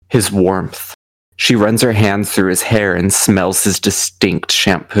 his warmth. She runs her hands through his hair and smells his distinct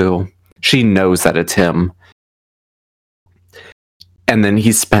shampoo. She knows that it's him. And then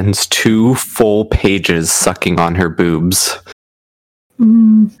he spends 2 full pages sucking on her boobs.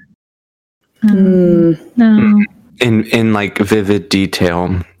 Mm. No. In like vivid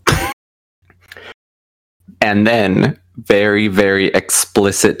detail. And then very, very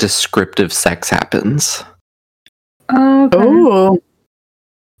explicit descriptive sex happens. Okay. Oh,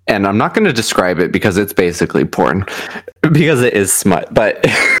 And I'm not going to describe it because it's basically porn. Because it is smut. But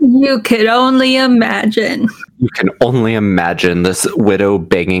You could only imagine. you can only imagine this widow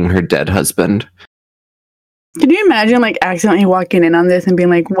banging her dead husband. can you imagine like accidentally walking in on this and being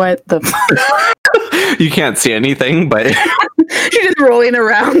like, "What the?" You can't see anything, but She's just rolling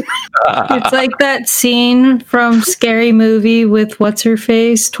around. It's like that scene from Scary Movie with what's her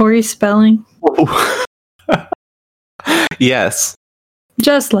face, Tori Spelling. Yes.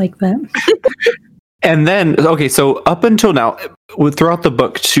 Just like that. And then, okay, so up until now, throughout the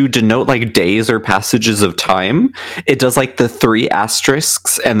book, to denote like days or passages of time, it does like the 3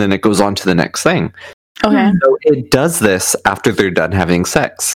 asterisks and then it goes on to the next thing. Okay. So it does this after they're done having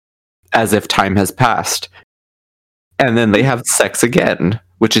sex, as if time has passed. And then they have sex again,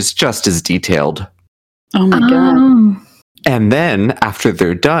 which is just as detailed. Oh my god. Oh. And then after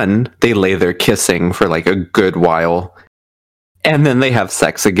they're done, they lay there kissing for like a good while. And then they have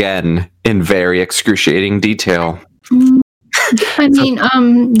sex again in very excruciating detail. I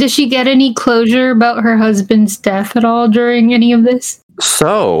mean, does she get any closure about her husband's death at all during any of this?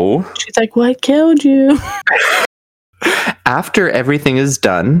 So, She's like, what killed you? after everything is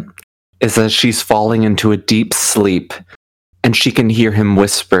done, is that she's falling into a deep sleep, and she can hear him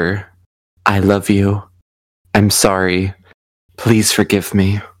whisper, I love you. I'm sorry. Please forgive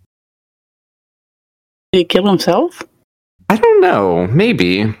me. Did he kill himself? I don't know.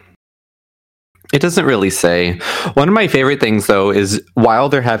 Maybe. It doesn't really say. One of my favorite things, though, is while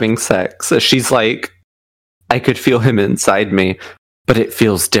they're having sex, she's like, I could feel him inside me, but it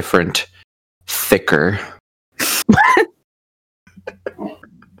feels different. Thicker.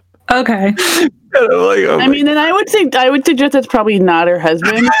 Okay. And I'm like, oh I my- mean, then I would suggest that's probably not her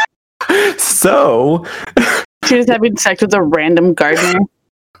husband. So, She's having sex with a random gardener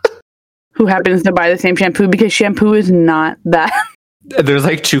who happens to buy the same shampoo because shampoo is not that. there's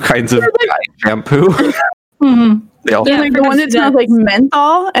like two kinds of guy shampoo. Hmm. They all Yeah. There's like the one that smells like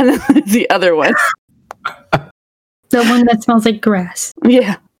menthol, and then there's the other one. The one that smells like grass.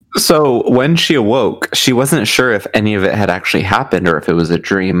 Yeah. So when she awoke, she wasn't sure if any of it had actually happened or if it was a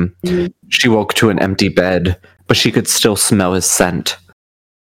dream. Mhm. She woke to an empty bed, but she could still smell his scent.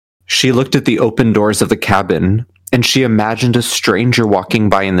 She looked at the open doors of the cabin, and she imagined a stranger walking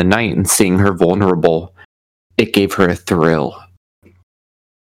by in the night and seeing her vulnerable. It gave her a thrill.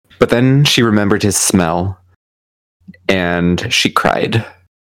 But then she remembered his smell, and she cried.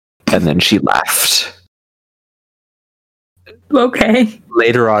 And then she laughed. Okay.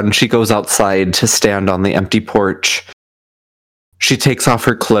 Later on, she goes outside to stand on the empty porch. She takes off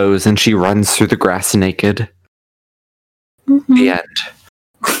her clothes and she runs through the grass naked. Mhm. The end.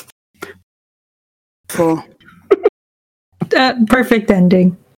 Cool. Perfect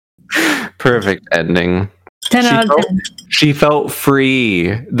ending. Perfect ending. 10 out of 10. She felt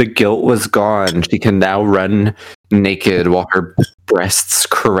free. The guilt was gone. She can now run naked while her breasts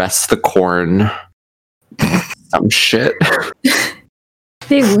caress the corn. Some shit.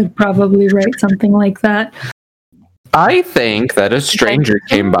 They would probably write something like that. I think that a stranger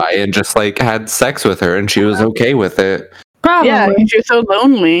came by and just like had sex with her and she was okay with it. Probably. Yeah, you're so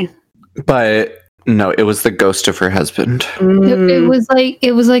lonely. But no, it was the ghost of her husband. It was like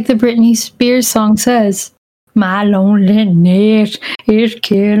the Britney Spears song says, "My loneliness is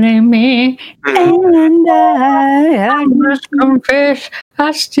killing me, And I must confess,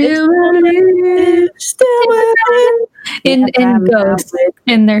 I still believe in ghosts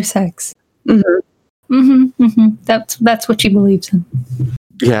in their sex." Mhm. That's what she believes in.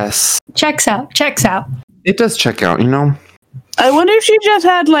 Yes. Checks out. It does check out, you know? I wonder if she just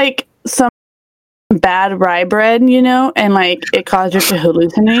had like some bad rye bread, and like it caused her to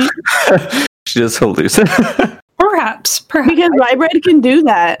hallucinate. She does hallucinate. Perhaps. Because rye bread can do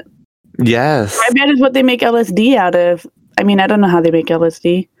that. Yes. Rye bread is what they make LSD out of. I mean, I don't know how they make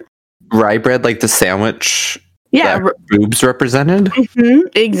LSD. Rye bread, like the sandwich Yeah, that boobs represented?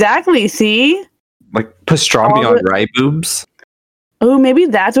 exactly. See? Like pastrami All on rye boobs? Oh, maybe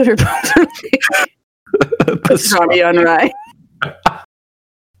that's what her boobs are like. Pastrami on rye.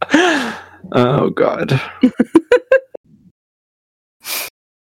 Oh, God.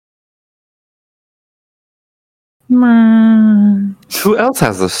 Who else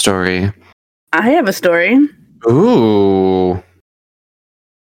has a story? I have a story. Ooh.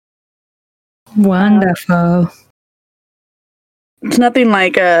 Wonderful. It's nothing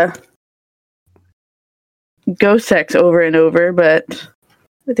like ghost sex over and over, but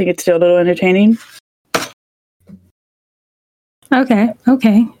I think it's still a little entertaining. Okay.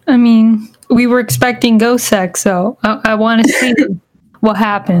 I mean, we were expecting ghost sex, so I want to see what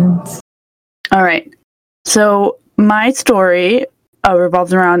happens. All right. So my story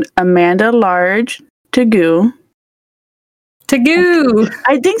revolves around Amanda Large Tagoo. Tagoo.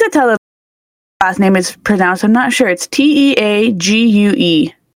 I think that's how the last name is pronounced. I'm not sure. It's Teague.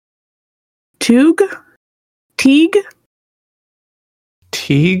 Teague?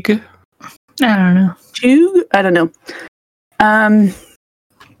 Teague? I don't know. Teague? I don't know.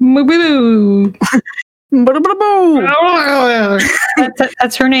 Boo-boo-boo.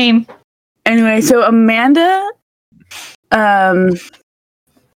 That's her name. Anyway, so Amanda, so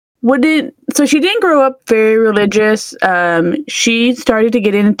she didn't grow up very religious. She started to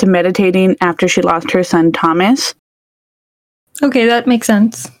get into meditating after she lost her son Thomas. Okay, that makes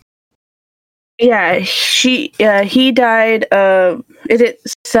sense. Yeah, he died of, is it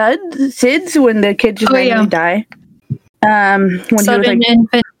SIDS when the kid just randomly die? When he was Sudden like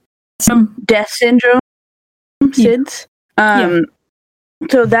infant. death syndrome, SIDS.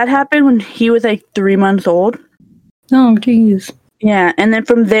 So that happened when he was like 3 months old. Oh, jeez. Yeah, and then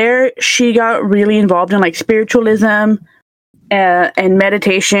from there, she got really involved in like spiritualism and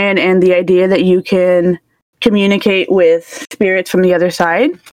meditation, and the idea that you can communicate with spirits from the other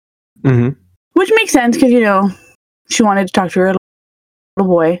side, which makes sense because she wanted to talk to her little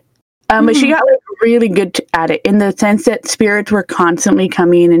boy. But she got like really good at it in the sense that spirits were constantly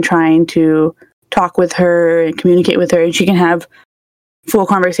coming and trying to talk with her and communicate with her, and she can have full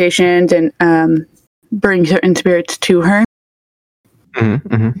conversations and bring certain spirits to her.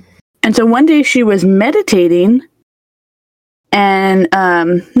 And so one day she was meditating and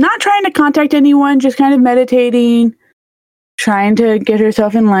not trying to contact anyone, just kind of meditating, trying to get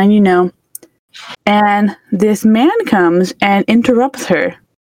herself in line, And this man comes and interrupts her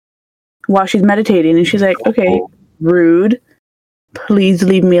while she's meditating. And she's like, okay, rude. Please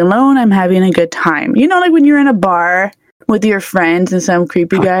leave me alone. I'm having a good time. Like when you're in a bar with your friends and some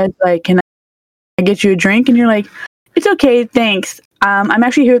creepy guy's like, can I get you a drink? And you're like, it's okay, thanks. I'm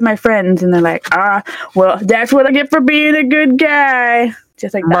actually here with my friends. And they're like, well, that's what I get for being a good guy.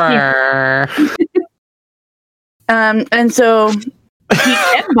 Just like that. And so he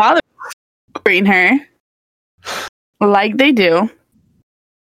kept bothering her like they do.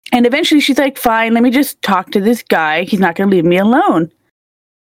 And eventually she's like, fine, let me just talk to this guy. He's not going to leave me alone.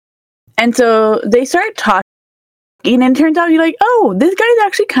 And so they start talking, and it turns out you're like, oh, this guy's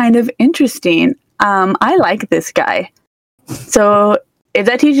actually kind of interesting. I like this guy. So if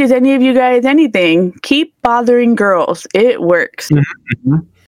that teaches any of you guys anything, keep bothering girls. It works.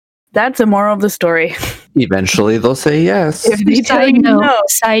 That's the moral of the story. Eventually they'll say yes.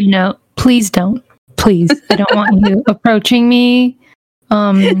 Side note, please don't. Please. I don't want you approaching me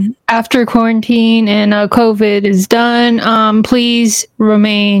after quarantine and COVID is done. Please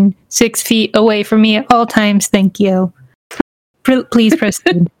remain 6 feet away from me at all times. Thank you. Please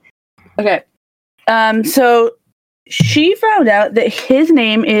proceed. Okay. So she found out that his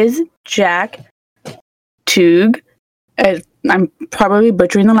name is Jack Tugh. I'm probably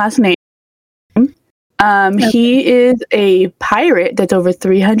butchering the last name. He is a pirate that's over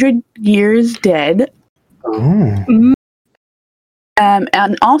 300 years dead. Oh.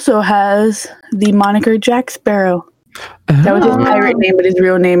 And also has the moniker Jack Sparrow. That was his pirate name, but his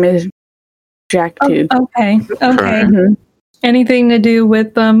real name is Jack Tugh. Okay. Mm-hmm. Anything to do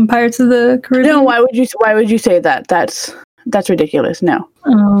with Pirates of the Caribbean? No, why would you say that? That's ridiculous. No.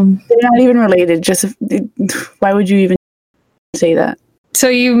 They're not even related. Just why would you even say that? So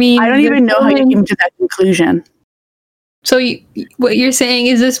you mean I don't even know how you came to that conclusion. So what you're saying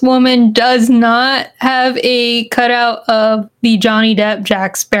is this woman does not have a cutout of the Johnny Depp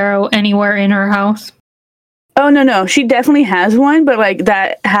Jack Sparrow anywhere in her house? Oh, no. She definitely has one, but like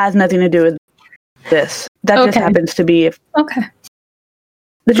that has nothing to do with this. That just happens to be okay.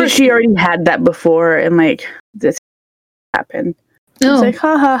 She already had that before, and like this happened. No. It's like,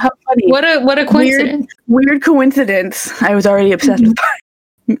 haha, how funny. What a coincidence. Weird coincidence. I was already obsessed with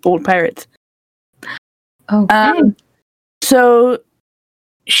old pirates. Okay. So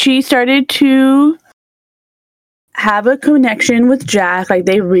she started to have a connection with Jack. Like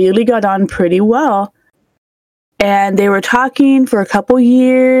they really got on pretty well. And they were talking for a couple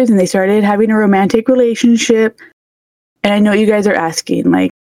years, and they started having a romantic relationship. And I know you guys are asking,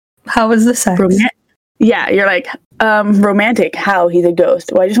 like, how was the sex? Yeah, you're like, romantic. How? He's a ghost.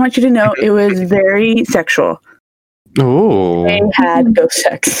 Well, I just want you to know it was very sexual. Oh. They had ghost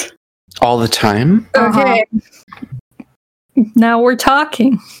sex. All the time? Okay. Now we're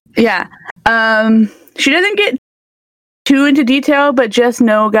talking. Yeah. She doesn't get too into detail, but just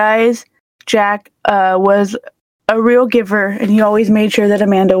know, guys, Jack was a real giver, and he always made sure that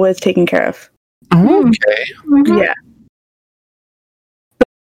Amanda was taken care of. Okay. Yeah.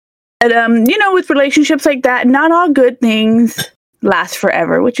 But, with relationships like that, not all good things last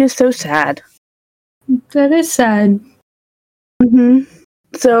forever, which is so sad. That is sad.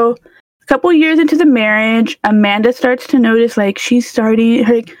 So, a couple years into the marriage, Amanda starts to notice, like, she's starting,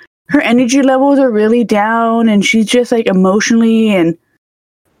 her energy levels are really down, and she's just, like, emotionally and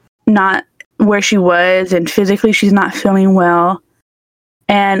not where she was, and physically she's not feeling well.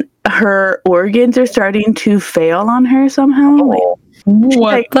 And her organs are starting to fail on her somehow.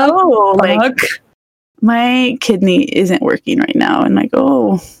 What the fuck? Like, my kidney isn't working right now. And like,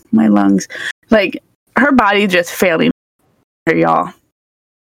 my lungs. Like, her body just failing her, y'all.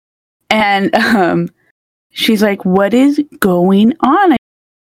 And she's like, what is going on? I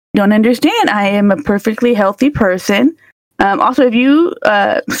don't understand. I am a perfectly healthy person. Also, if you,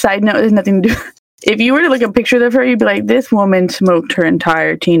 side note, there's nothing to do. If you were to look at pictures of her, you'd be like, this woman smoked her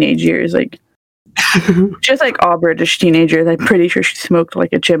entire teenage years. Like, just like all British teenagers, I'm pretty sure she smoked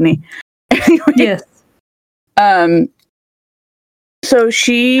like a chimney. Anyway, yes. So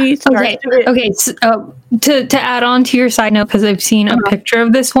she starts Okay. So, to add on to your side note, because I've seen a picture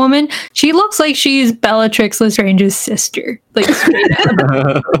of this woman, she looks like she's Bellatrix Lestrange's sister. Like straight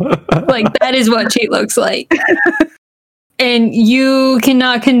up. Like that is what she looks like. And you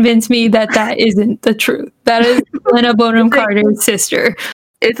cannot convince me that that isn't the truth. That is Helena Bonham Carter's sister.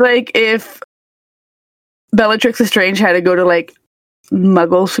 It's like if Bellatrix Lestrange had to go to like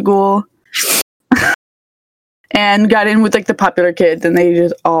Muggle school and got in with like the popular kids, and they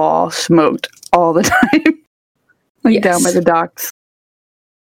just all smoked all the time, like down by the docks.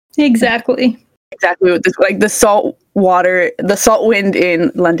 Exactly. Exactly what this like the salt wind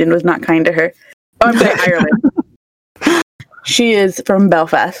in London was not kind to her. Oh, I'm sorry, Ireland. She is from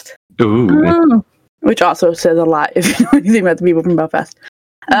Belfast. Ooh. Oh, Which also says a lot if you know anything about the people from Belfast.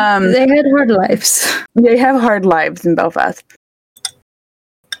 they had hard lives. They have hard lives in Belfast.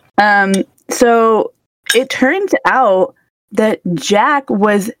 So it turns out that Jack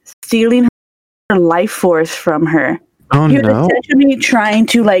was stealing her life force from her. Oh He was no. essentially trying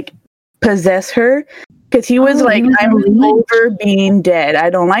to like possess her because he was like, I'm over being dead. I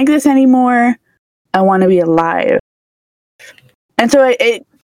don't like this anymore. I want to be alive. And so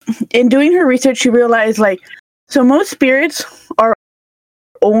in doing her research, she realized like, so most spirits are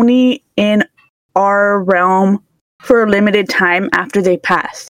only in our realm for a limited time after they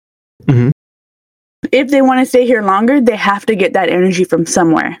pass. Mhm. If they want to stay here longer, they have to get that energy from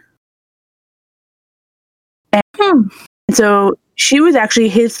somewhere. And so she was actually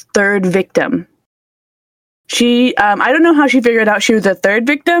his third victim. She, I don't know how she figured out she was a third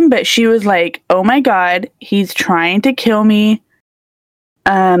victim, but she was like, oh my God, he's trying to kill me.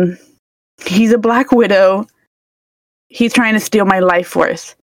 He's a Black Widow. He's trying to steal my life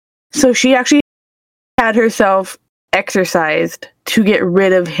force. So she actually had herself exorcised to get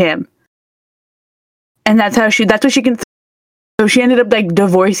rid of him. And that's what she can. So she ended up like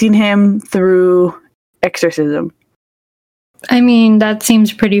divorcing him through exorcism. I mean, that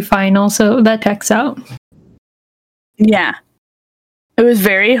seems pretty final, so that checks out. Yeah. It was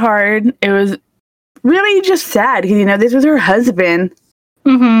very hard. It was really just sad because, you know, this was her husband.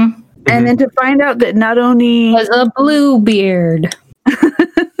 Mm-hmm. And then to find out that not only Was a Bluebeard.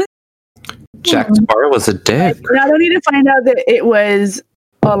 Jack Sparrow was a dick. not only to find out that it was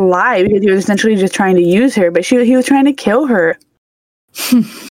a lie because he was essentially just trying to use her, but he was trying to kill her.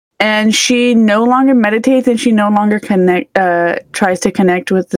 And she no longer meditates, and she no longer tries to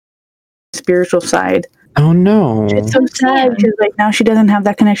connect with the spiritual side. Oh no. It's so sad because like now she doesn't have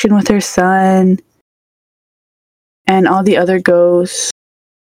that connection with her son and all the other ghosts.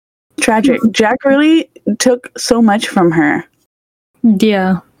 Tragic. Jack really took so much from her.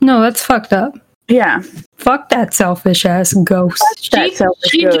 Yeah. No, that's fucked up. Yeah. Fuck that selfish ass ghost. that selfish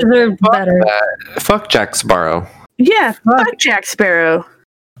she ghost. deserved better. Fuck Jack Sparrow. Yeah. Fuck Jack Sparrow.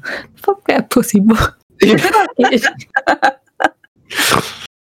 Fuck that pussy boy. And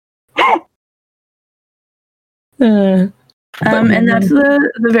that's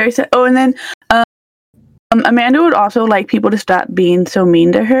the very sad. Oh, and then Amanda would also like people to stop being so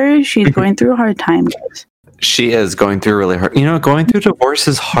mean to her. She's going through a hard time, guys. She is going through really hard. You know, going through divorce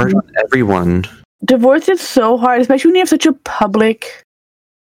is hard on everyone. Divorce is so hard, especially when you have such a public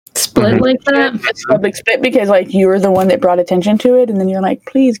split like that. It's public split because like you're the one that brought attention to it, and then you're like,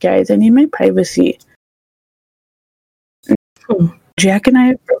 please, guys, I need my privacy. Jack and I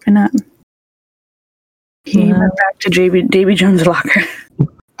have broken up. He went back to Davy Jones' locker.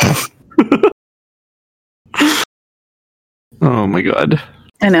 Oh my god.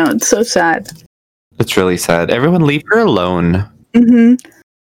 I know, it's so sad. It's really sad. Everyone leave her alone. Mm-hmm.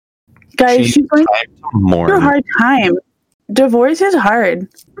 Guys, she's going more. through a hard time. Divorce is hard.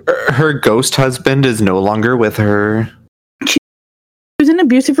 Her ghost husband is no longer with her. She was in an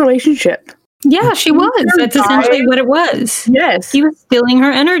abusive relationship. Yeah, she was. That's essentially what it was. Yes. He was stealing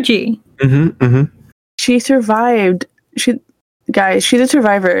her energy. Mm-hmm, mm-hmm. She survived. Guys, she's a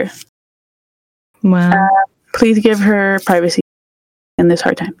survivor. Wow. Please give her privacy in this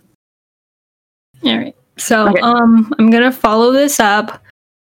hard time. All right. So, Okay. I'm gonna follow this up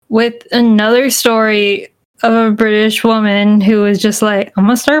with another story of a British woman who was just like, I'm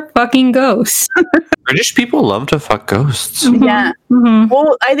gonna start fucking ghosts. British people love to fuck ghosts. Mhm. Yeah. Mhm.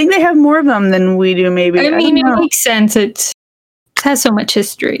 Well, I think they have more of them than we do, maybe. I mean, it don't know. makes sense. It has so much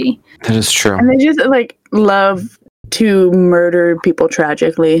history. That is true. And they just, like, love to murder people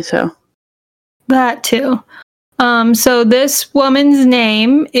tragically, so. That too. So this woman's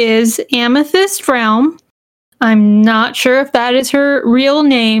name is Amethyst Realm. I'm not sure if that is her real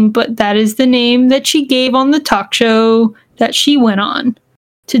name, but that is the name that she gave on the talk show that she went on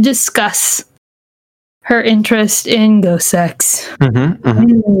to discuss her interest in ghost sex.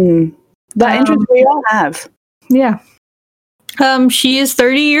 That interest we all have. Yeah. She is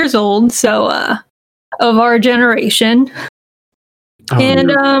 30 years old, so of our generation.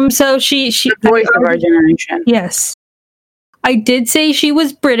 And so she The voice of our generation. Yes. I did say she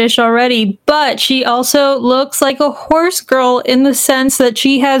was British already, but she also looks like a horse girl in the sense that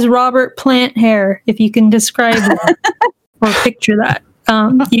she has Robert Plant hair, if you can describe that or picture that.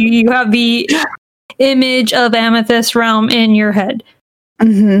 You have the image of Amethyst Realm in your head.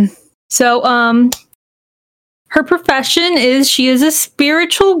 Mm-hmm. So, her profession is she is a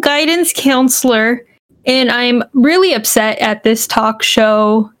spiritual guidance counselor, and I'm really upset at this talk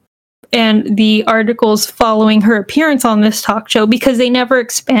show and the articles following her appearance on this talk show because they never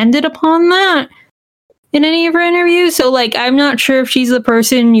expanded upon that in any of her interviews. So, like, I'm not sure if she's the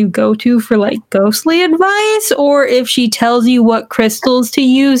person you go to for, like, ghostly advice or if she tells you what crystals to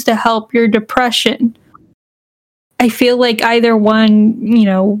use to help your depression. I feel like either one,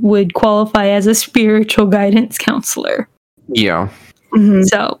 would qualify as a spiritual guidance counselor. Yeah. Mm-hmm.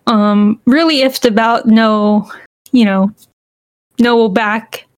 So, really iffed about no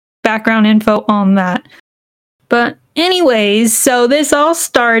background info on that. But anyways, so this all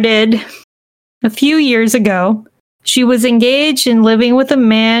started a few years ago. She was engaged and living with a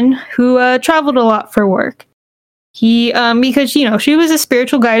man who traveled a lot for work. He, because, she was a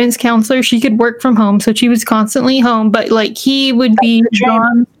spiritual guidance counselor, she could work from home, so she was constantly home, but, like, he would be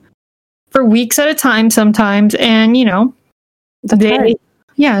gone for weeks at a time sometimes, and, That's hard.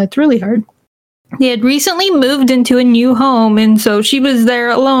 Yeah, it's really hard. They had recently moved into a new home, and so she was there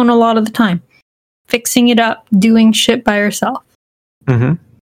alone a lot of the time, fixing it up, doing shit by herself.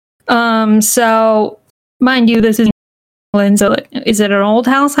 Mm-hmm. So, mind you, this is England, so is it an old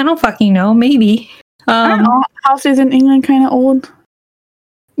house? I don't fucking know, maybe. Aren't all houses in England kind of old?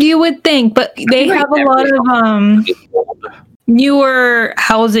 You would think, but they have a lot of newer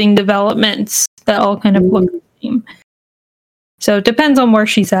housing developments that all kind of look the same. So it depends on where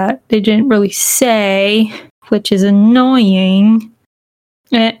she's at. They didn't really say, which is annoying.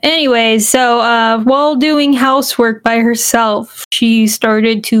 Anyways, so while doing housework by herself, she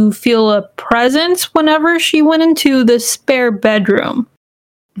started to feel a presence whenever she went into the spare bedroom.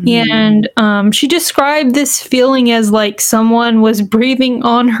 And she described this feeling as like someone was breathing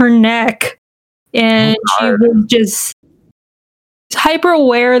on her neck, and she was just hyper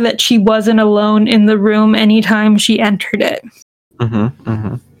aware that she wasn't alone in the room anytime she entered it.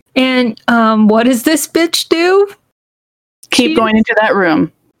 And what does this bitch do? Keep going into that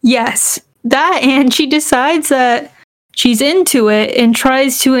room. Yes, that, and she decides that she's into it and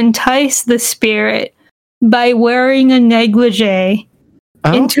tries to entice the spirit by wearing a negligee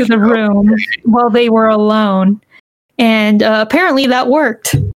into the room while they were alone. And apparently that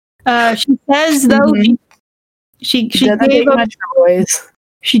worked. She says, though, she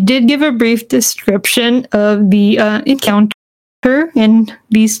did give a brief description of the encounter and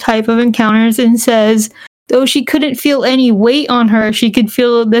these type of encounters, and says, though she couldn't feel any weight on her, she could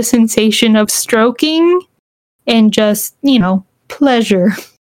feel the sensation of stroking and just, pleasure.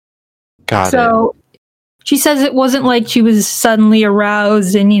 Got it. She says it wasn't like she was suddenly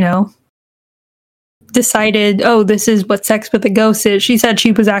aroused and, decided, oh, this is what sex with a ghost is. She said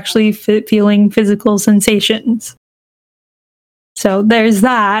she was actually feeling physical sensations. So there's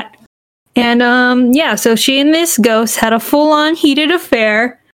that. And, so she and this ghost had a full-on heated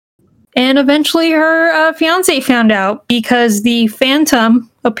affair. And eventually her fiancé found out because the phantom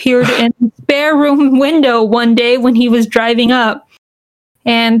appeared in the spare room window one day when he was driving up.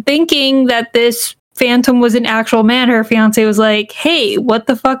 And thinking that this phantom was an actual man, her fiance was like, hey, what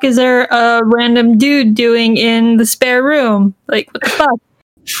the fuck is there a random dude doing in the spare room? Like, what the fuck?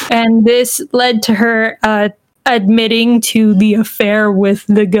 And this led to her admitting to the affair with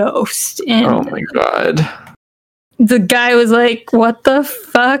the ghost. And oh my god. The guy was like, what the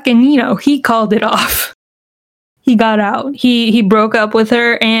fuck? And, he called it off. He got out. He broke up with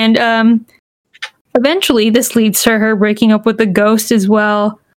her, and eventually this leads to her breaking up with the ghost as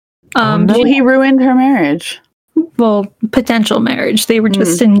well. Well, he ruined her marriage. Well, potential marriage. They were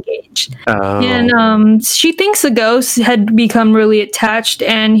just engaged. And she thinks the ghost had become really attached,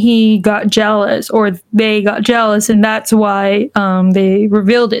 and he got jealous, or they got jealous, and that's why they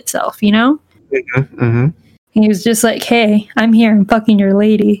revealed itself, He was just like, hey, I'm here, I'm fucking your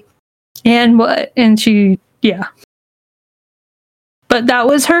lady. And what? And she, yeah. But that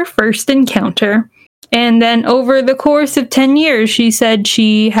was her first encounter. And then over the course of 10 years, she said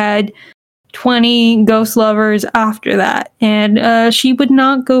she had 20 ghost lovers after that. And she would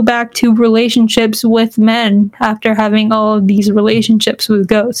not go back to relationships with men after having all of these relationships with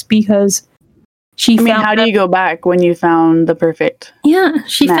ghosts because She I mean, found how do you go back when you found the perfect?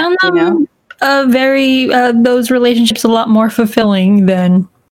 she match, found you know? them very those relationships a lot more fulfilling than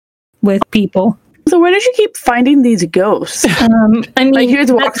with people. So where does she keep finding these ghosts? I mean, Like, you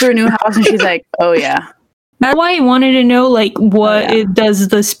just walk through a new house and she's like, oh yeah. that's why I wanted to know, like, what does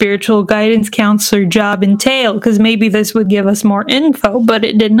the spiritual guidance counselor job entail? Because maybe this would give us more info, but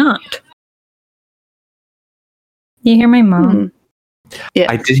it did not. You hear my mom? Yeah.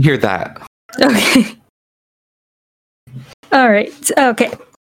 I did hear that. Okay. All right. Okay.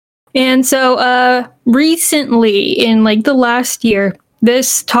 And so, recently, in like the last year,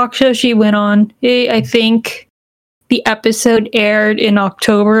 this talk show she went on, I think the episode aired in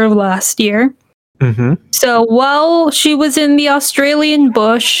October of last year. Mm-hmm. So while she was in the Australian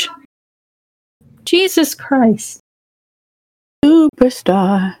bush, Jesus Christ.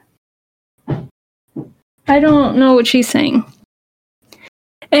 Superstar. I don't know what she's saying.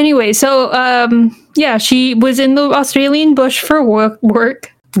 Anyway, so yeah, she was in the Australian bush for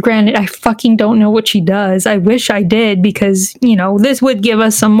work. Granted, I fucking don't know what she does. I wish I did, because, you know, this would give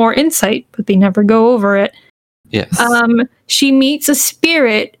us some more insight, but they never go over it. Yes. She meets a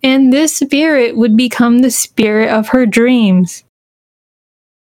spirit, and this spirit would become the spirit of her dreams.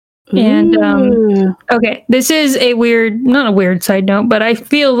 And Ooh. okay, this is not a weird side note, but I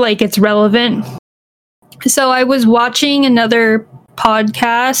feel like it's relevant. So I was watching another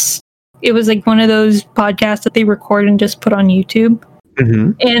podcast. It was like one of those podcasts that they record and just put on YouTube.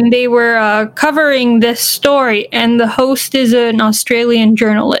 Mm-hmm. And they were covering this story, and the host is an Australian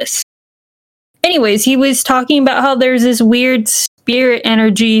journalist. Anyways, he was talking about how there's this weird spirit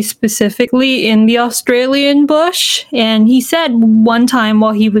energy specifically in the Australian bush. And he said one time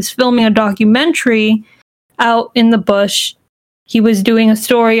while he was filming a documentary out in the bush, he was doing a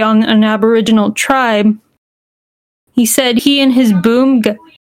story on an Aboriginal tribe. He said he and his boom...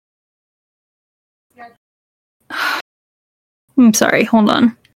 I'm sorry, hold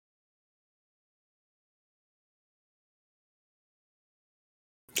on.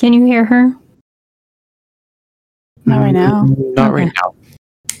 Can you hear her? Not right now. Not right now.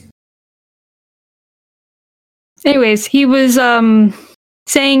 Anyways, he was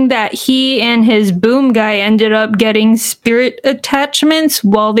saying that he and his boom guy ended up getting spirit attachments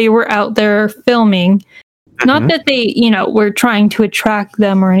while they were out there filming. Mm-hmm. Not that they, were trying to attract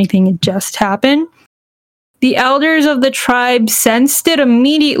them or anything, it just happened. The elders of the tribe sensed it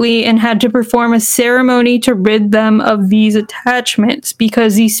immediately and had to perform a ceremony to rid them of these attachments,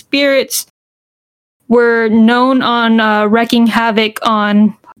 because these spirits were known on wreaking havoc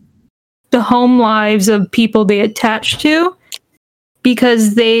on the home lives of people they attached to,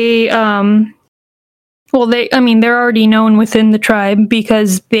 because they're already known within the tribe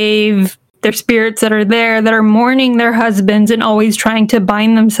because they're spirits that are there that are mourning their husbands and always trying to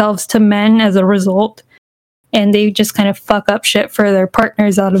bind themselves to men as a result. And they just kind of fuck up shit for their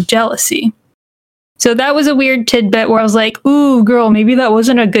partners out of jealousy. So that was a weird tidbit where I was like, ooh, girl, maybe that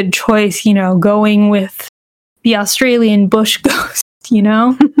wasn't a good choice, going with the Australian bush ghost,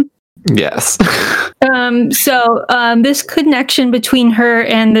 Yes. So this connection between her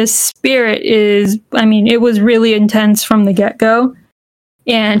and this spirit it was really intense from the get-go.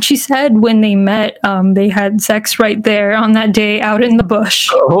 And she said when they met, they had sex right there on that day out in the bush.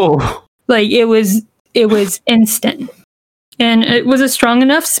 Oh. Like, it was instant. And it was a strong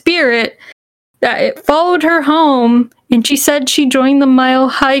enough spirit that it followed her home, and she said she joined the Mile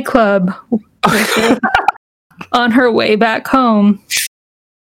High Club on her way back home.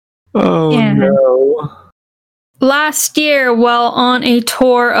 Oh, and no. Last year, while on a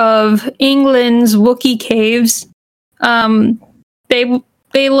tour of England's Wookiee caves,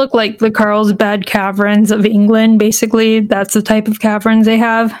 they look like the Carlsbad Caverns of England, basically. That's the type of caverns they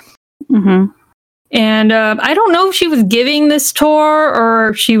have. Mm-hmm. And I don't know if she was giving this tour or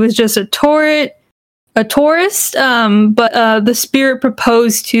if she was just a tourist, but the spirit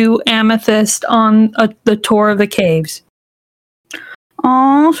proposed to Amethyst on the tour of the caves.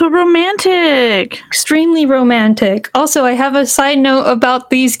 Oh, so romantic. Extremely romantic. Also, I have a side note about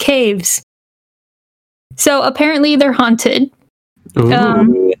these caves. So apparently they're haunted.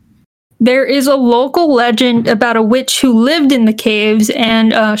 There is a local legend about a witch who lived in the caves,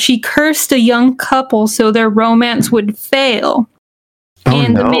 and she cursed a young couple so their romance would fail.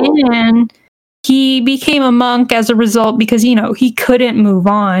 The man, he became a monk as a result because, he couldn't move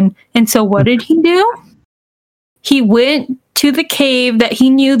on. And so what did he do? He went to the cave that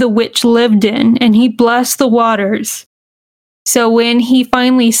he knew the witch lived in, and he blessed the waters. So when he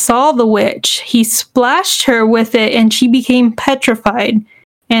finally saw the witch, he splashed her with it, and she became petrified.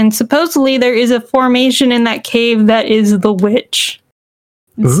 And supposedly there is a formation in that cave that is the witch.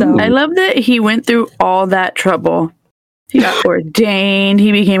 So I love that he went through all that trouble. He got ordained.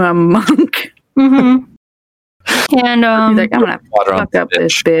 He became a monk. and He's like, I'm gonna Water on fuck up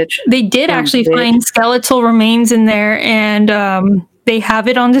this bitch. they did Damn actually bitch. find skeletal remains in there, and they have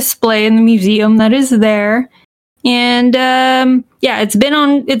it on display in the museum that is there. And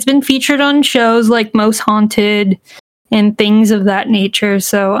it's been featured on shows like Most Haunted and things of that nature.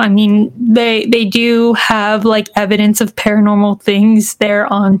 So I mean, they do have like evidence of paranormal things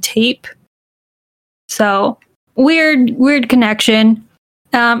there on tape. So weird connection.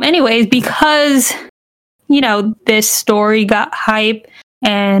 Anyways, because this story got hype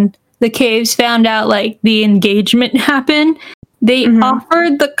and the caves found out like the engagement happened, they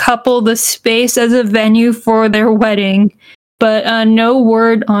offered the couple the space as a venue for their wedding, but no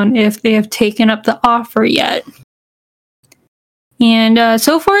word on if they have taken up the offer yet. And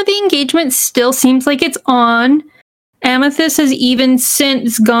so far, the engagement still seems like it's on. Amethyst has even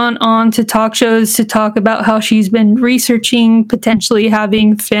since gone on to talk shows to talk about how she's been researching potentially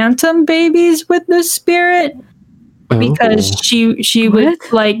having phantom babies with the spirit, because she would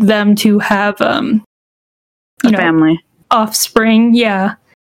like them to have family offspring. Yeah.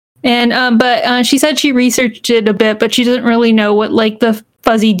 And but she said she researched it a bit, but she doesn't really know what like the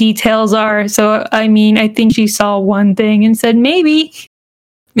fuzzy details are. So I mean, I think she saw one thing and said maybe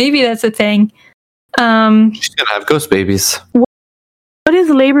that's a thing. She's gonna have ghost babies. What is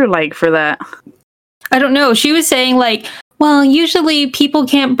labor like for that? I don't know. She was saying like, well, usually people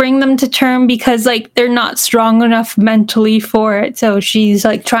can't bring them to term because like they're not strong enough mentally for it. So she's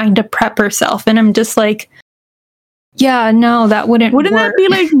like trying to prep herself, and I'm just like, yeah, no, that wouldn't Wouldn't work. that be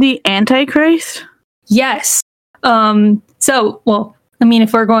like the Antichrist? Yes. So, well, I mean,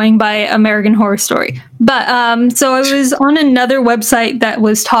 if we're going by American Horror Story. But so I was on another website that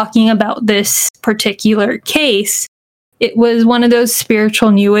was talking about this particular case. It was one of those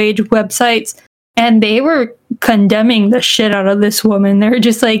spiritual new age websites, and they were condemning the shit out of this woman. They were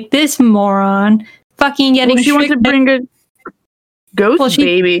just like, this moron fucking getting She wants to bring a ghost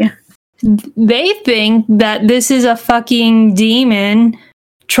baby. They think that this is a fucking demon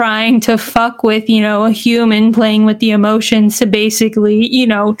trying to fuck with, a human, playing with the emotions to basically,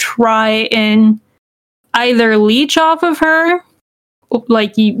 try and either leech off of her,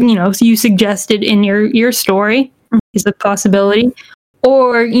 like you suggested in your story is a possibility,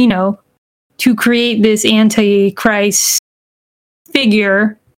 or, to create this antichrist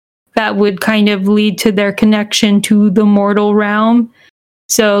figure that would kind of lead to their connection to the mortal realm.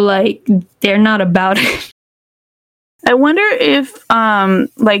 So, like, they're not about it. I wonder if,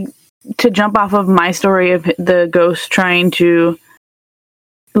 like, to jump off of my story of the ghost trying to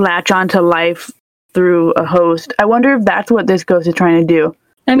latch onto life through a host, I wonder if that's what this ghost is trying to do.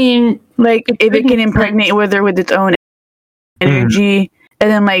 I mean, like, if it can impregnate with her with its own energy, and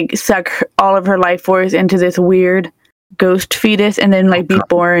then, like, suck all of her life force into this weird ghost fetus, and then, like, be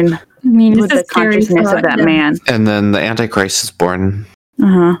born with the consciousness of that man. And then the Antichrist is born.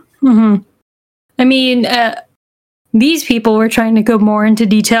 I mean, these people were trying to go more into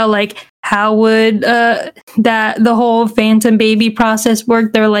detail, like how would the whole phantom baby process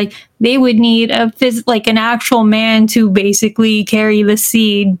work. They're like, they would need like an actual man to basically carry the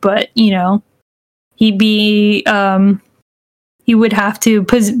seed, but he would have to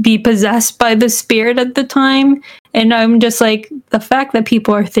be possessed by the spirit at the time. And I'm just like, the fact that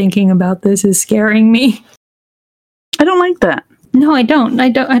people are thinking about this is scaring me. I don't like that. No, I don't. I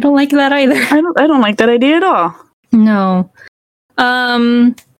don't like that either. I don't like that idea at all. No.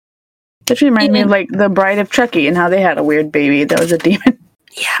 That should remind me of like the Bride of Chucky and how they had a weird baby that was a demon.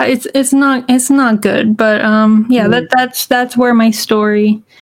 Yeah, it's not good, but that's where my story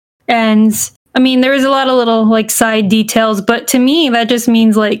ends. I mean, there was a lot of little like side details, but to me that just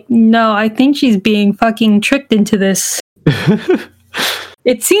means like, no, I think she's being fucking tricked into this.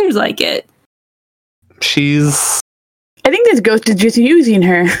 It seems like it. I think this ghost is just using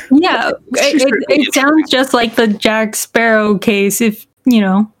her. Yeah, it sounds just like the Jack Sparrow case,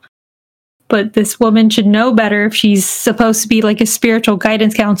 but this woman should know better if she's supposed to be like a spiritual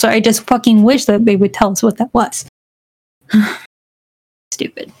guidance counselor. I just fucking wish that they would tell us what that was.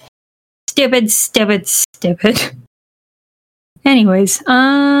 Stupid. Anyways,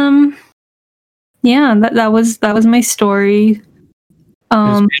 yeah, that was my story.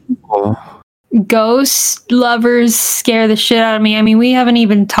 Ghost lovers scare the shit out of me. I mean, we haven't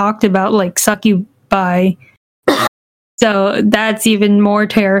even talked about like succubi, so that's even more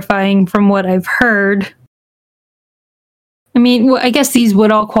terrifying from what I've heard. I mean, I guess these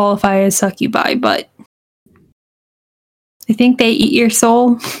would all qualify as succubi, but I think they eat your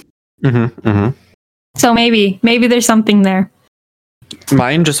soul. So maybe there's something there.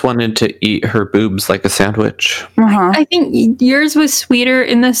 Mine just wanted to eat her boobs like a sandwich. Uh-huh. I think yours was sweeter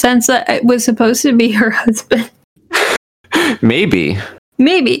in the sense that it was supposed to be her husband. Maybe.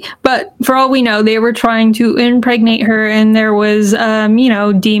 Maybe, but for all we know, they were trying to impregnate her, and there was,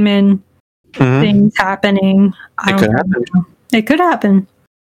 demon Mhm. things happening. I It don't could know. happen. It could happen.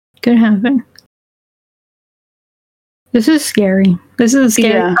 Could happen. This is scary. This is a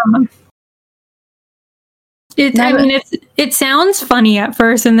scary Yeah. time. It sounds funny at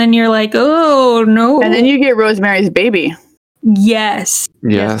first, and then you're like, oh no. And then you get Rosemary's Baby. yes,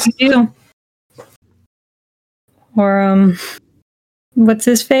 Yes. you do. Or what's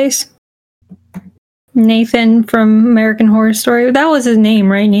his face? Nathan from American Horror Story. That was his name,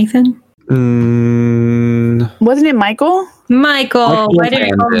 right, Nathan? Wasn't it Michael? Michael. Why did I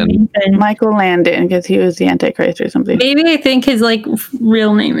call him Landon. Nathan? Michael Landon, because he was the Antichrist or something. Maybe I think his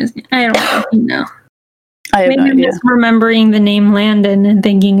real name is. I don't fucking know. I have Maybe no I'm idea. just remembering the name Landon and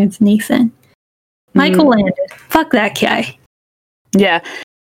thinking it's Nathan. Michael Landon. Fuck that guy. Yeah.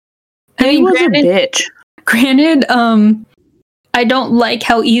 I He mean, was a granted, bitch. I don't like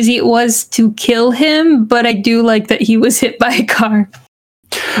how easy it was to kill him, but I do like that he was hit by a car.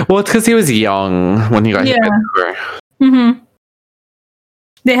 Well, it's because he was young when he got hit by the car. Mm-hmm.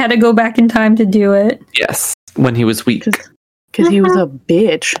 They had to go back in time to do it. Yes, when he was weak. Because he was a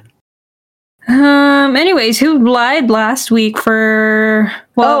bitch. Anyways, who lied last week for?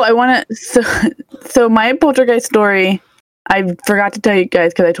 Well, I want to. So my poltergeist story, I forgot to tell you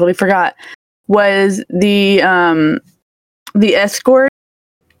guys because I totally forgot. Was the escort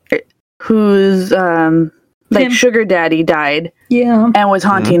whose Him. sugar daddy died yeah. and was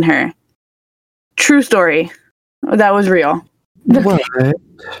haunting her. True story. That was real. What?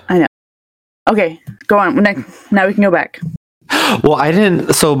 Okay, go on. Now we can go back. Well, I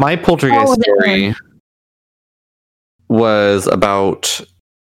didn't. So my poltergeist Oh, story was about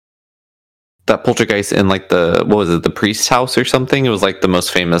that poltergeist in the priest house or something. It was like the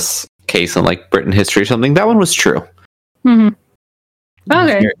most famous case in like Britain history or something. That one was true. Mm-hmm.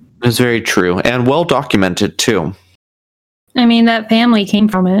 Okay. It was very true and well documented too. I mean, that family came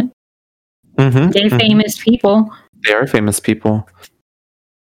from it. Mm-hmm. They're famous people. They are famous people.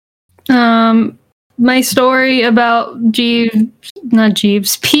 My story about Peeves,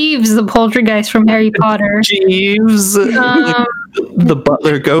 the poltergeist from Harry Potter. Jeeves, the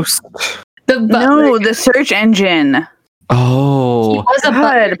butler ghost. No, the search engine. He Oh, was a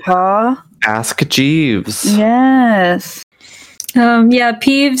butler. God, Pa. ask Jeeves. Yes.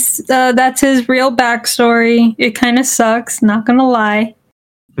 Peeves, that's his real backstory. It kind of sucks, not gonna lie.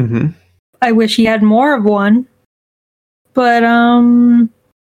 Mm-hmm. I wish he had more of one. But,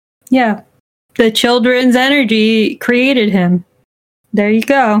 yeah. The children's energy created him. There you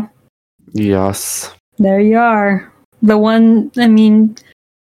go. Yes. There you are. The one, I mean,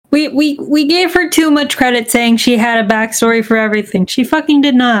 we gave her too much credit saying she had a backstory for everything. She fucking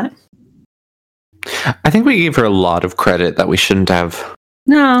did not. I think we gave her a lot of credit that we shouldn't have.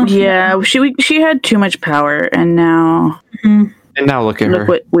 No. Yeah, she had too much power, and now Mhm. And now look at look her.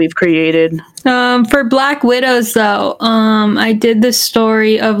 what we've created. For Black Widows, though, I did the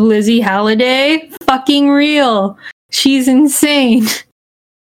story of Lizzie Halliday. Fucking real. She's insane.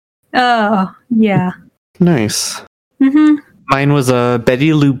 Oh, yeah. Nice. Mm-hmm. Mine was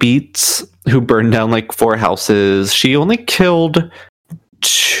Betty Lou Beats, who burned down like 4 houses. She only killed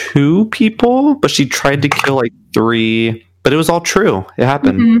 2 people, but she tried to kill like 3. But it was all true. It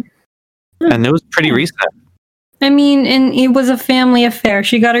happened. Mm-hmm. And it was pretty recent. I mean, and it was a family affair.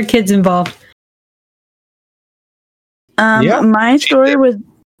 She got her kids involved. Yeah, My story was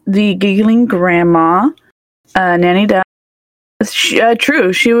the giggling grandma, Nanny Dad.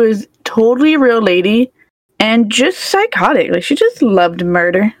 True, she was totally a real lady and just psychotic. Like she just loved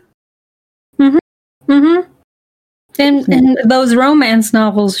murder. Mm-hmm. And those romance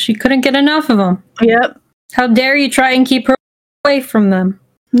novels, she couldn't get enough of them. Yep. How dare you try and keep her away from them?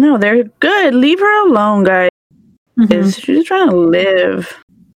 No, they're good. Leave her alone, guys. Mhm. She's just trying to live.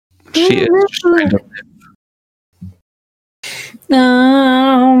 She is. She's kind of-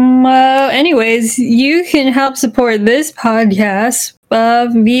 Anyways, you can help support this podcast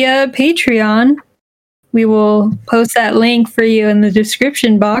via Patreon. We will post that link for you in the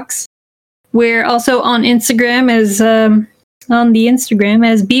description box. We're also on Instagram as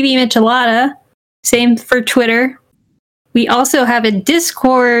BB Michelada. Same for Twitter. We also have a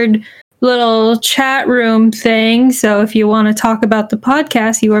Discord little chat room thing. So if you want to talk about the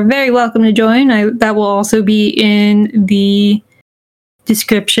podcast, you are very welcome to join. That will also be in the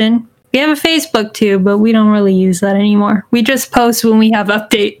description. We have a Facebook too, but we don't really use that anymore. We just post when we have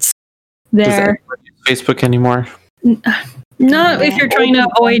updates Does there. anyone use Facebook anymore? Not if you're trying to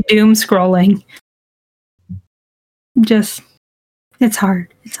avoid doom scrolling. Just, it's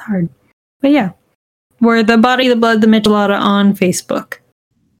hard. It's hard. But yeah, we're the Body, the Blood, the Michelada on Facebook.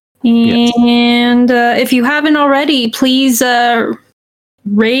 And if you haven't already, please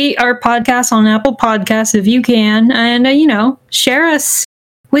rate our podcast on Apple Podcasts if you can. And, share us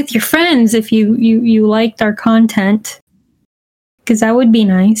with your friends if you liked our content. Because that would be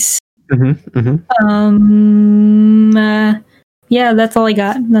nice. Yeah, that's all I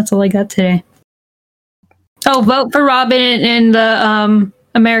got. That's all I got today. Oh, vote for Robin in the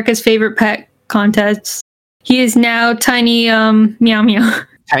America's Favorite Pet contest. He is now Tiny Meow Meow.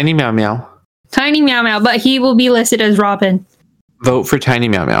 Tiny Meow Meow. Tiny Meow Meow, but he will be listed as Robin. Vote for Tiny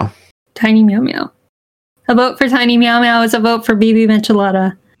Meow Meow. Tiny Meow Meow. A vote for Tiny Meow Meow is a vote for BB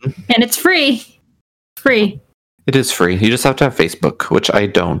Michelada. And it's free. Free. It is free. You just have to have Facebook, which I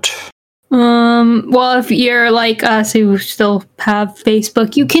don't. Well, if you're like us who still have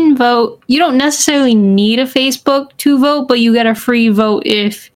Facebook, you can vote. You don't necessarily need a Facebook to vote, but you get a free vote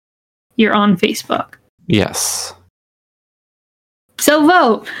if you're on Facebook. Yes. So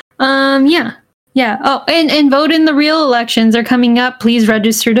vote. Yeah. Oh, and vote in the real elections are coming up. Please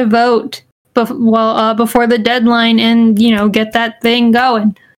register to vote before the deadline and, get that thing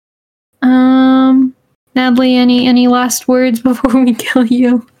going. Natalie, any last words before we kill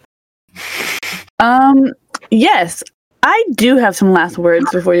you? Yes, I do have some last words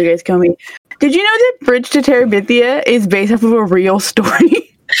before you guys kill me. Did you know that Bridge to Terabithia is based off of a real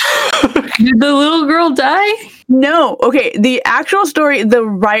story? Did the little girl die? No. Okay, the actual story, the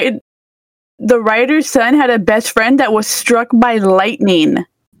writer's son had a best friend that was struck by lightning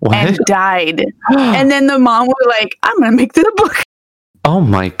and died. And then the mom was like, I'm going to make this a book. Oh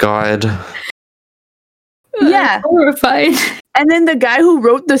my god. Yeah. I'm horrified. And then the guy who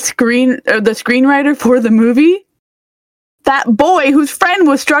wrote the screenwriter for the movie, that boy whose friend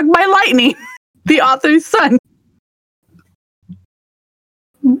was struck by lightning, the author's son.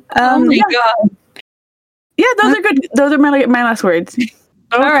 Oh my god. Yeah, those are good. Those are my last words. Okay.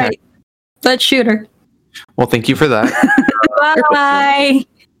 All right. Let's shoot her. Well, thank you for that. Bye.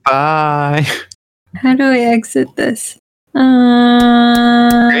 Bye. How do I exit this?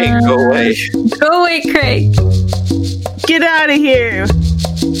 Craig, go away. Go away, Craig. Get out of here.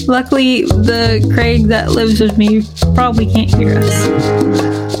 Luckily, the Craig that lives with me probably can't hear us.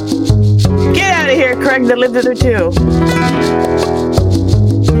 Get out of here, Craig that lives with her too.